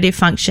cognitive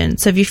function.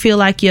 So if you feel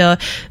like you're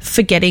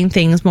forgetting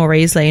things more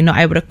easily, not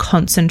able to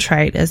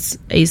concentrate as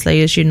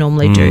easily as you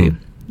normally do,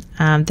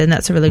 then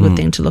that's a really good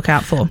thing to look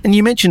out for. And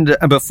you mentioned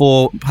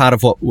before, part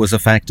of what was a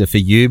factor for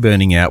you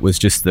burning out was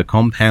just the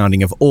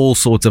compounding of all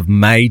sorts of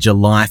major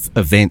life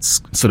events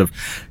sort of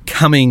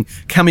coming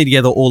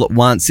together all at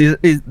once.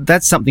 Is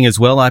that something as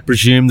well, I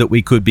presume, that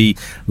we could be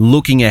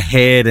looking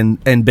ahead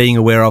and being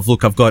aware of?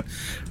 Look, I've got,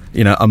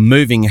 I'm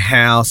moving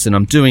house and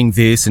I'm doing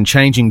this and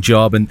changing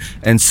job.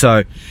 And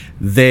so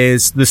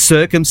there's the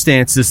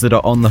circumstances that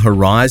are on the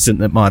horizon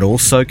that might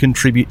also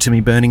contribute to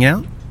me burning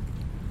out?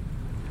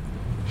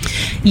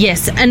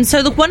 Yes, and so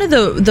look, one of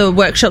the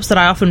workshops that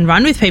I often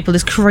run with people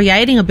is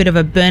creating a bit of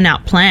a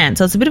burnout plan.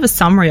 So it's a bit of a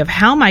summary of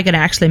how am I going to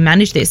actually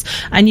manage this?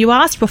 And you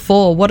asked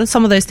before, what are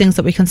some of those things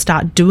that we can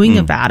start doing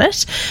about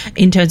it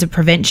in terms of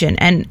prevention?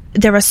 And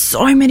there are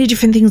so many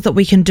different things that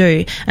we can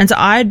do. And so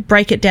I'd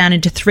break it down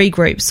into 3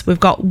 groups. We've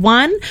got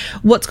 1,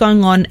 what's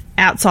going on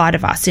outside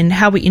of us and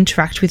how we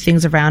interact with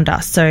things around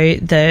us. So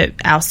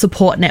our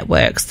support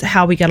networks,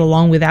 how we get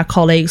along with our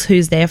colleagues,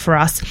 who's there for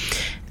us.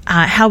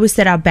 How we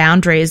set our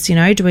boundaries,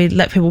 do we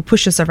let people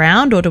push us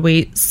around or do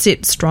we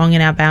sit strong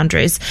in our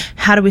boundaries?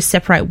 How do we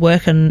separate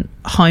work and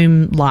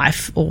home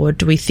life, or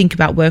do we think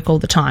about work all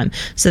the time?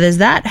 So there's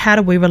that. How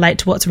do we relate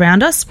to what's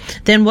around us?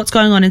 Then what's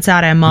going on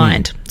inside our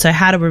mind? So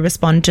how do we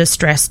respond to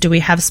stress? Do we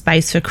have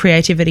space for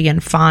creativity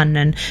and fun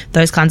and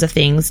those kinds of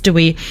things? Do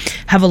we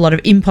have a lot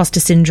of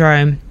imposter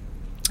syndrome?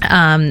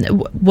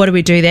 What do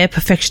we do there?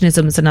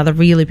 Perfectionism is another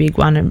really big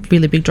one, a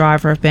really big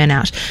driver of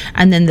burnout.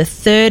 And then the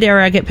third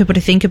area I get people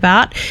to think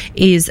about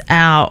is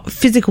our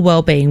physical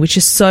well-being, which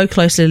is so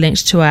closely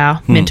linked to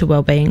our mental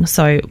well-being.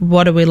 So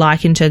what are we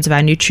like in terms of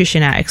our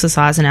nutrition, our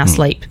exercise and our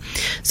sleep?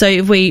 So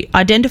if we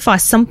identify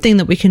something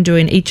that we can do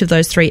in each of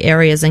those 3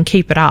 areas and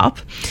keep it up,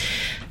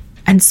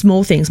 and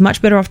small things,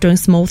 much better off doing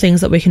small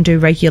things that we can do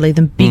regularly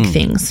than big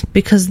things.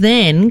 Because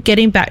then,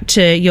 getting back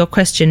to your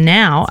question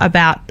now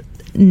about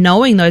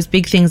knowing those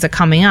big things are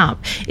coming up,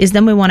 is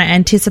then we want to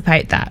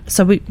anticipate that.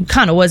 So we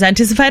can't always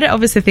anticipate it.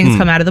 Obviously things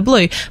come out of the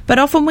blue, but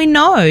often we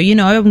know,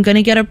 I'm going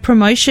to get a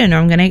promotion or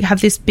I'm going to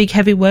have this big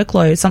heavy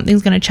workload,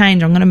 something's going to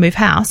change, I'm going to move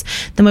house.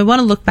 Then we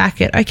want to look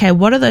back at, okay,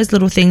 what are those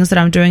little things that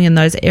I'm doing in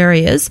those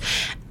areas?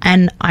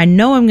 And I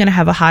know I'm going to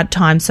have a hard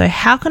time. So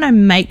how can I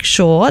make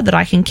sure that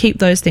I can keep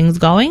those things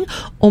going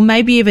or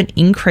maybe even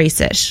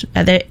increase it?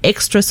 Are there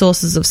extra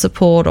sources of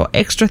support or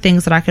extra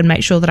things that I can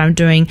make sure that I'm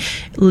doing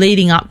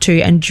leading up to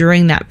and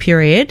during that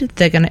period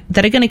that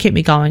are going to keep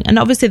me going? And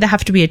obviously they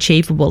have to be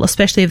achievable,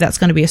 especially if that's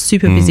going to be a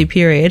super busy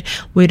period.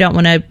 We don't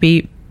want to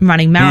be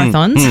running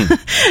marathons,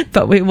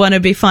 but we want to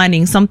be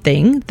finding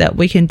something that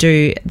we can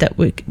do that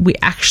we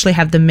actually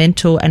have the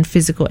mental and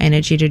physical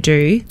energy to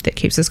do that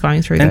keeps us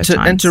going through those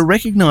times. And to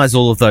recognise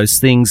all of those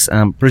things,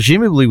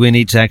 presumably we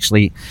need to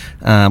actually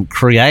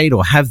create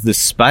or have the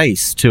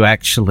space to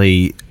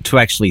actually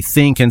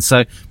think. And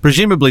so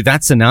presumably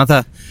that's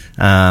another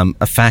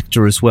a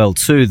factor as well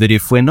too, that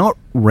if we're not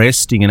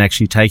resting and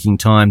actually taking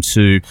time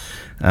to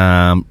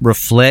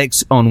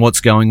reflect on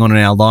what's going on in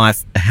our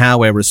life, how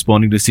we're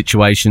responding to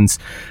situations,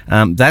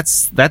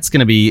 that's going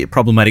to be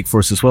problematic for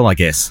us as well, I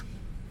guess.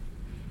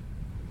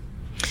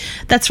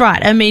 That's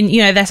right. I mean,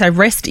 they say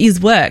rest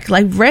is work.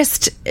 Like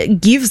rest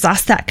gives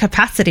us that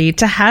capacity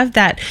to have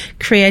that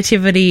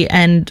creativity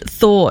and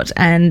thought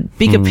and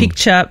bigger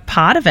picture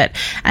part of it.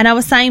 And I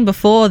was saying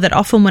before that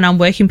often when I'm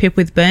working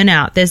people with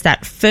burnout, there's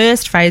that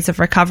first phase of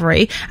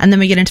recovery and then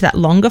we get into that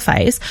longer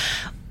phase.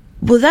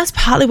 Well, that's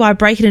partly why I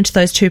break it into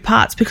those 2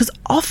 parts, because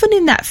often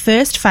in that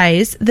first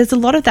phase, there's a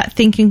lot of that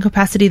thinking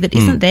capacity that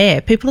isn't there.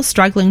 People are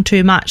struggling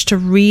too much to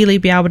really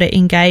be able to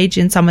engage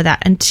in some of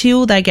that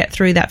until they get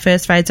through that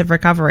first phase of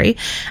recovery.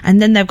 And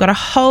then they've got a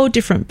whole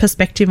different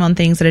perspective on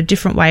things and a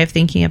different way of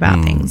thinking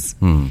about things.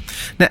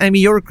 Now, Amy,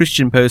 you're a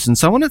Christian person,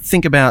 so I want to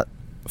think about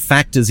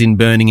factors in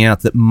burning out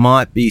that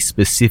might be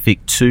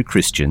specific to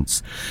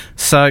Christians.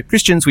 So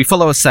Christians, we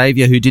follow a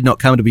Saviour who did not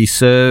come to be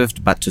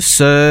served, but to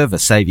serve, a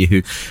Saviour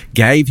who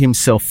gave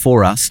himself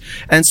for us.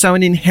 And so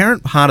an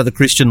inherent part of the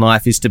Christian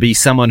life is to be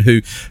someone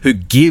who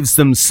gives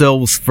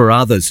themselves for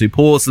others, who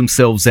pours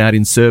themselves out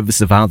in service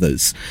of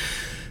others.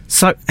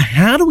 So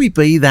how do we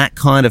be that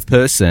kind of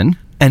person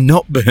and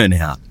not burn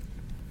out?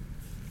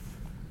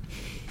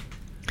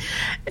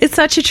 It's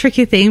such a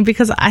tricky thing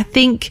because I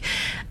think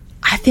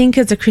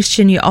as a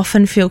Christian, you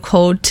often feel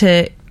called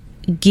to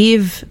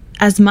give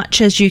as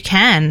much as you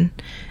can.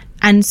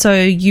 And so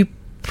you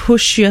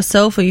push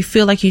yourself, or you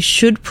feel like you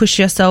should push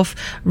yourself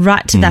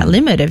right to that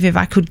limit of, if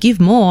I could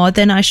give more,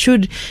 then I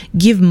should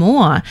give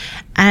more.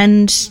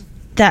 And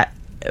that,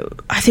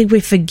 I think we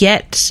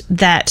forget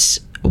that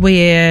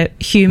we're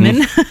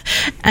human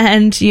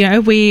and,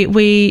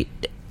 we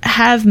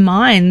have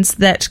minds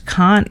that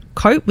can't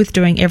cope with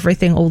doing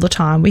everything all the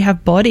time. We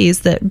have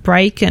bodies that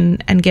break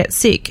and get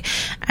sick.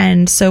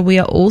 And so we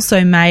are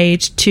also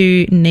made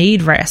to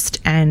need rest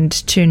and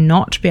to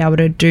not be able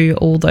to do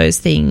all those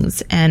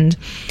things. And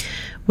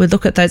we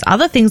look at those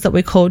other things that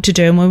we're called to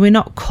do, and when we're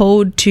not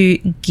called to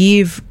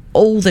give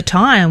all the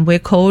time, we're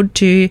called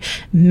to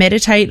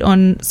meditate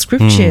on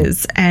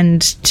scriptures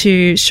and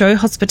to show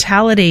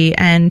hospitality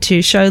and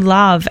to show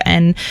love,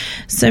 and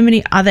so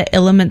many other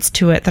elements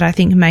to it that I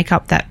think make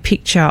up that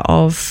picture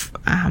of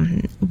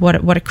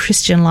what a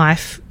Christian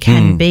life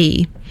can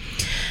be.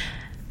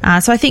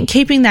 So I think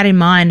keeping that in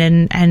mind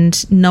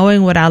and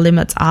knowing what our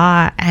limits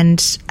are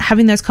and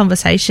having those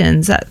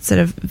conversations, that sort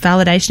of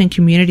validation and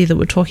community that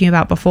we're talking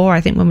about before,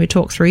 I think when we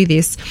talk through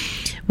this,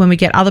 when we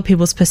get other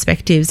people's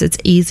perspectives, it's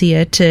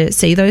easier to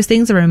see those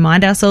things and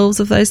remind ourselves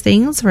of those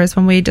things. Whereas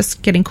when we're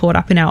just getting caught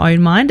up in our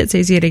own mind, it's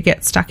easier to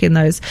get stuck in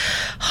those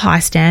high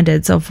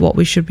standards of what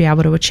we should be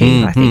able to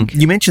achieve, I think.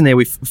 You mentioned there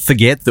we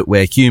forget that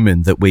we're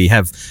human, that we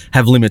have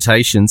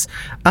limitations.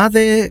 Are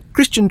there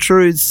Christian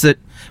truths that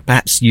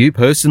perhaps you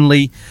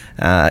personally,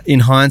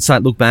 in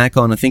hindsight, look back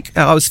on and think,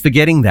 I was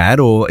forgetting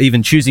that, or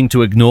even choosing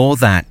to ignore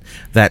that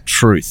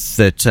truth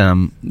that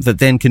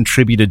then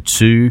contributed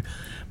to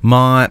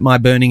my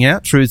burning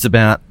out? Truths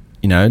about,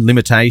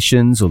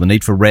 limitations or the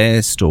need for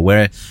rest, or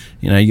where,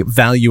 your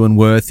value and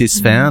worth is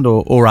found,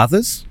 or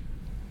others?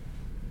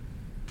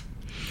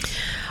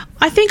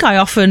 I think I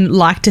often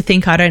like to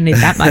think I don't need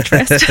that much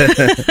rest,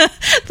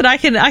 that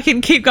I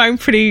can keep going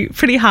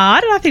pretty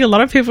hard. And I think a lot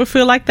of people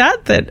feel like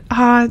that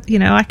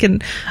I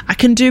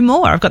can do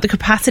more. I've got the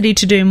capacity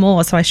to do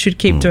more, so I should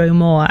keep doing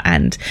more.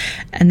 And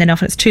then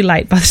often it's too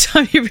late by the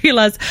time you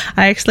realise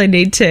I actually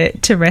need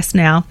to rest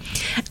now.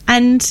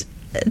 And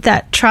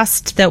that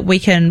trust that we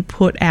can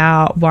put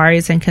our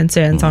worries and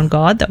concerns on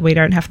God, that we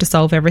don't have to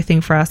solve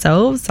everything for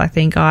ourselves. I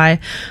think I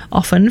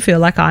often feel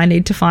like I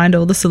need to find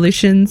all the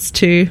solutions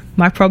to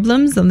my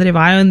problems, and that if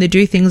I only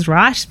do things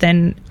right,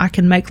 then I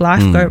can make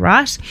life go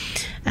right.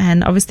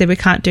 And obviously we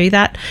can't do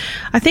that.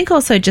 I think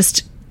also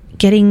just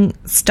getting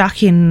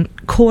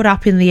caught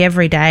up in the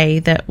everyday,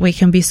 that we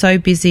can be so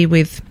busy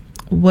with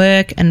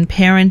work and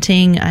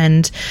parenting,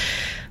 and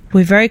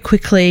we very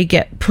quickly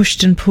get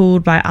pushed and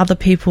pulled by other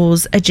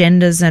people's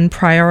agendas and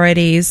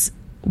priorities.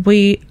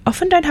 We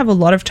often don't have a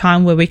lot of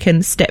time where we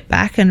can step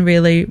back and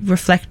really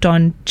reflect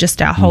on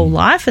just our whole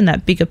life and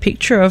that bigger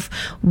picture of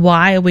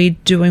why are we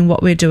doing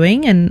what we're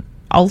doing, and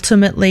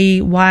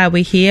ultimately why are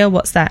we here?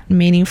 What's that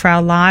meaning for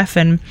our life,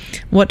 and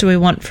what do we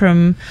want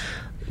from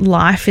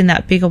life in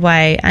that bigger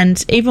way?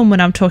 And even when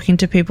I'm talking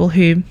to people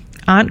who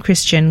aren't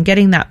Christian,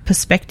 getting that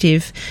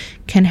perspective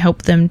can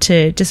help them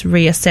to just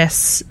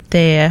reassess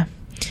their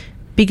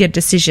bigger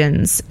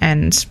decisions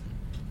and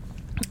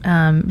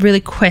really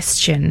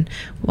question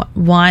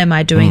why am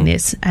I doing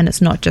this, and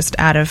it's not just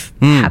out of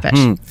habit.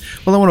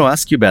 Well, I want to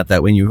ask you about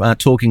that. When you are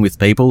talking with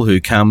people who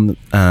come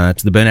to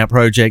the Burnout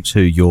Project, who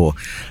you're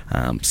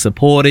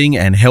supporting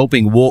and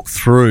helping walk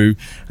through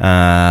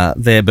their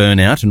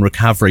burnout and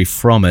recovery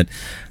from it,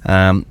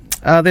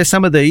 are there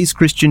some of these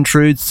Christian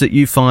truths that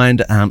you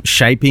find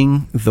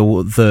shaping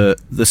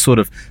the sort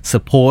of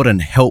support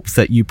and help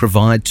that you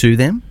provide to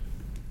them?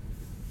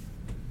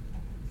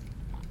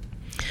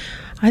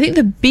 I think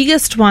the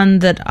biggest one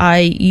that I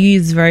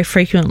use very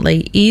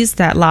frequently is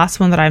that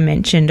last one that I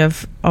mentioned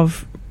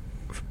of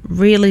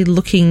really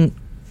looking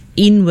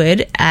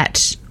inward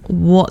at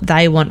what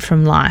they want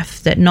from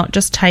life, that not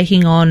just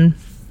taking on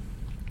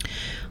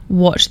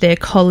what their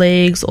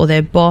colleagues or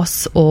their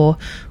boss or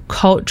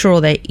culture or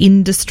their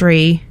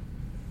industry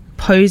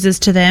poses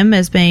to them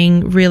as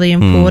being really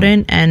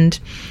important and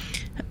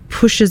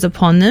pushes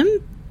upon them,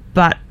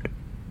 but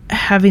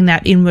having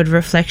that inward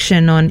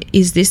reflection on,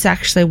 is this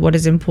actually what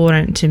is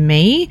important to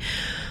me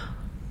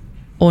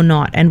or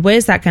not? And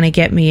where's that going to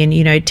get me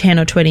in, 10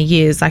 or 20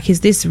 years? Like,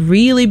 is this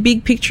really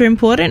big picture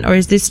important, or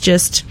is this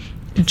just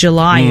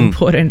July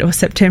important or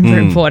September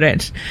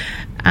important?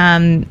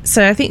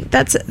 So I think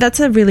that's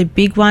a really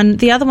big one.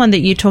 The other one that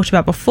you talked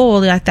about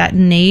before, like that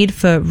need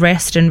for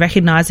rest and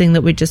recognizing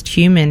that we're just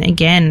human.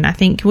 Again, I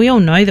think we all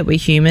know that we're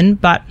human,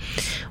 but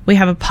we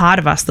have a part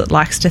of us that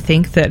likes to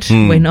think that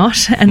we're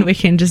not, and we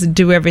can just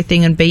do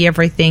everything and be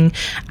everything,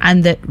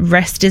 and that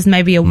rest is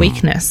maybe a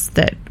weakness,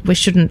 that we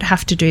shouldn't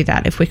have to do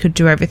that if we could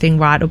do everything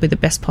right or be the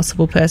best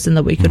possible person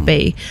that we could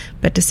be,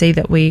 but to see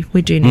that we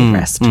do need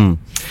rest.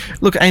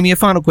 Look, Amy, a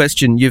final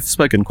question. You've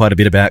spoken quite a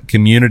bit about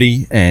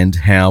community and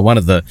how one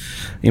of the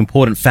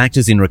important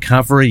factors in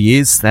recovery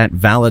is that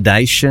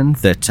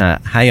validation that,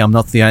 hey, I'm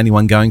not the only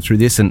one going through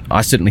this. And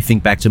I certainly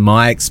think back to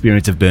my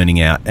experience of burning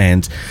out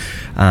and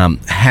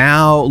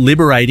how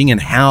liberating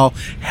and how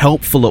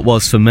helpful it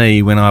was for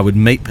me when I would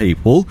meet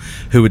people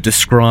who would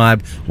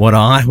describe what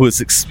I was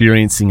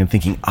experiencing and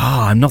thinking,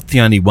 I'm not the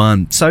only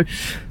one. So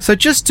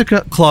just to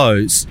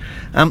close,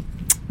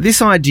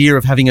 this idea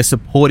of having a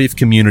supportive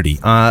community,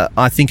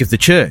 I think of the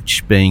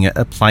church being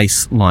a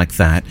place like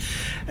that.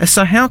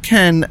 So how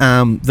can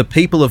the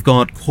people of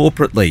God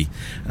corporately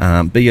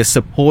be a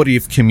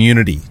supportive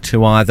community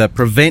to either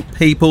prevent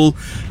people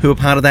who are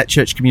part of that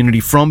church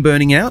community from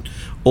burning out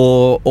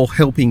or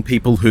helping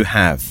people who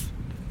have?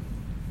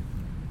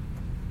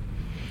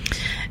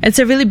 It's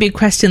a really big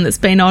question that's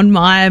been on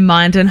my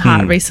mind and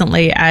heart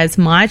recently as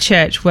my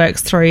church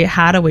works through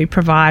how do we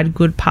provide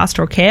good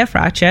pastoral care for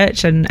our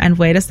church and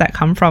where does that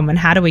come from and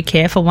how do we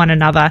care for one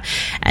another.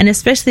 And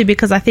especially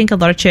because I think a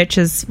lot of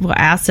churches, well,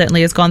 ours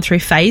certainly has gone through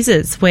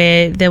phases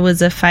where there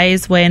was a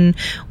phase when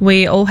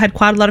we all had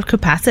quite a lot of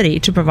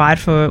capacity to provide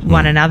for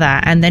one another.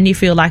 And then you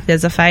feel like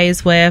there's a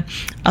phase where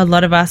a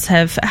lot of us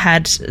have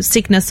had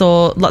sickness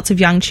or lots of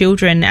young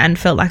children and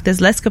felt like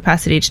there's less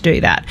capacity to do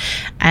that.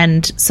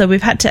 And so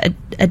we've had to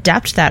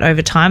adapt that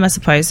over time, I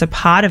suppose. So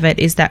part of it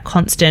is that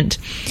constant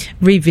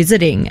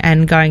revisiting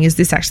and going, is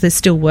this actually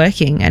still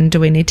working? And do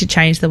we need to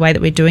change the way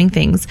that we're doing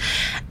things?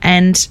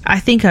 And I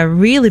think a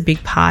really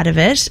big part of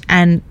it,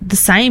 and the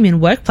same in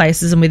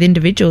workplaces and with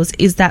individuals,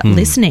 is that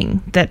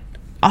listening, that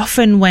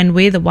often when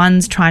we're the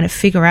ones trying to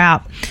figure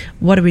out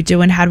what do we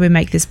do and how do we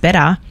make this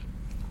better,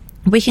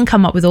 we can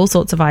come up with all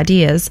sorts of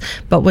ideas,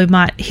 but we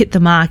might hit the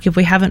mark if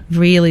we haven't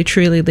really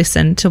truly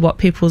listened to what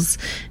people's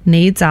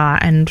needs are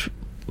and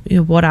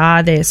what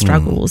are their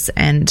struggles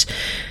and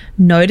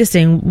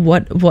noticing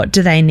what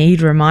do they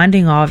need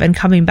reminding of and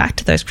coming back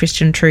to those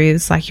Christian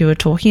truths like you were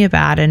talking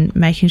about and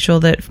making sure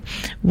that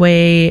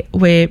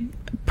we're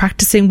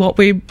practicing what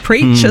we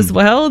preach as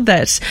well.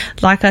 That,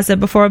 like I said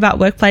before about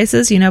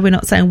workplaces, we're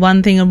not saying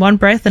one thing in one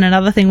breath and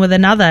another thing with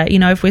another.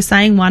 If we're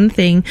saying one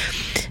thing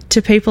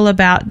to people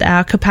about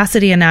our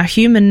capacity and our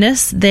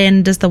humanness,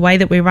 then does the way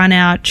that we run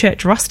our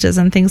church rosters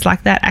and things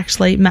like that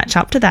actually match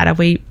up to that? Are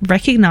we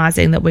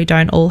recognizing that we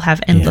don't all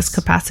have endless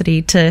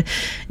capacity to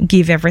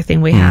give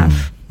everything we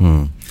have?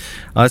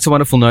 It's a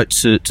wonderful note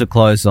to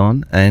close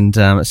on, and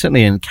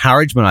certainly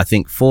encouragement, I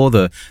think, for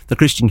the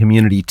Christian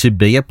community to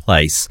be a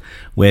place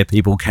where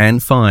people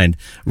can find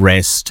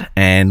rest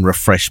and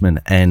refreshment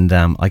and,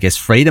 I guess,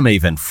 freedom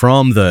even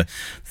from the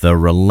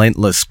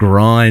relentless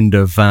grind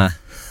of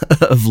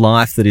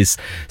life that is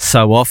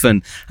so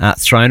often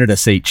thrown at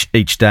us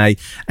each day.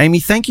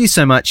 Amy, thank you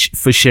so much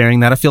for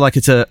sharing that. I feel like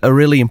it's a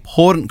really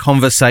important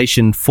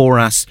conversation for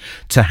us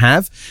to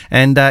have.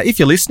 And if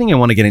you're listening and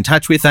want to get in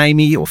touch with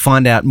Amy or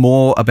find out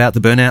more about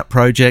the Burnout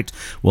Project,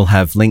 we'll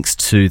have links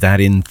to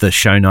that in the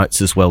show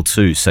notes as well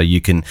too, so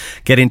you can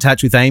get in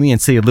touch with Amy and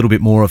see a little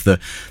bit more of the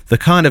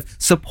kind of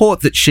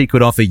support that she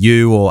could offer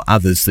you or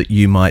others that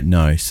you might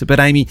know. But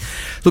Amy,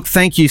 look,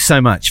 thank you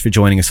so much for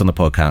joining us on the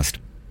podcast.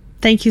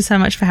 Thank you so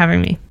much for having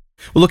me.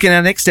 Well, look, in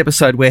our next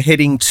episode, we're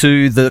heading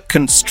to the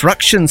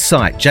construction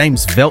site.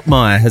 James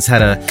Veltmeyer has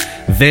had a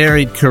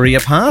varied career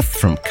path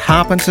from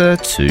carpenter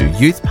to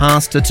youth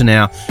pastor to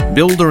now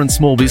builder and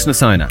small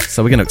business owner.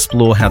 So we're going to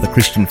explore how the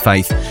Christian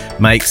faith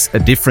makes a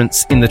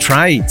difference in the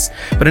trades.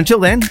 But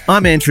until then,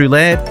 I'm Andrew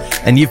Laird,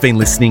 and you've been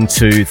listening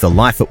to the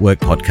Life at Work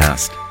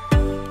podcast.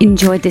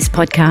 Enjoyed this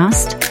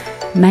podcast?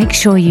 Make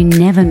sure you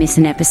never miss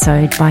an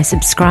episode by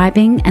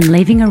subscribing and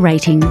leaving a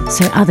rating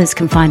so others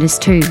can find us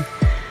too.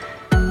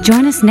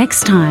 Join us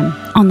next time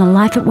on the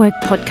Life at Work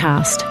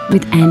podcast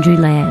with Andrew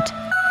Laird.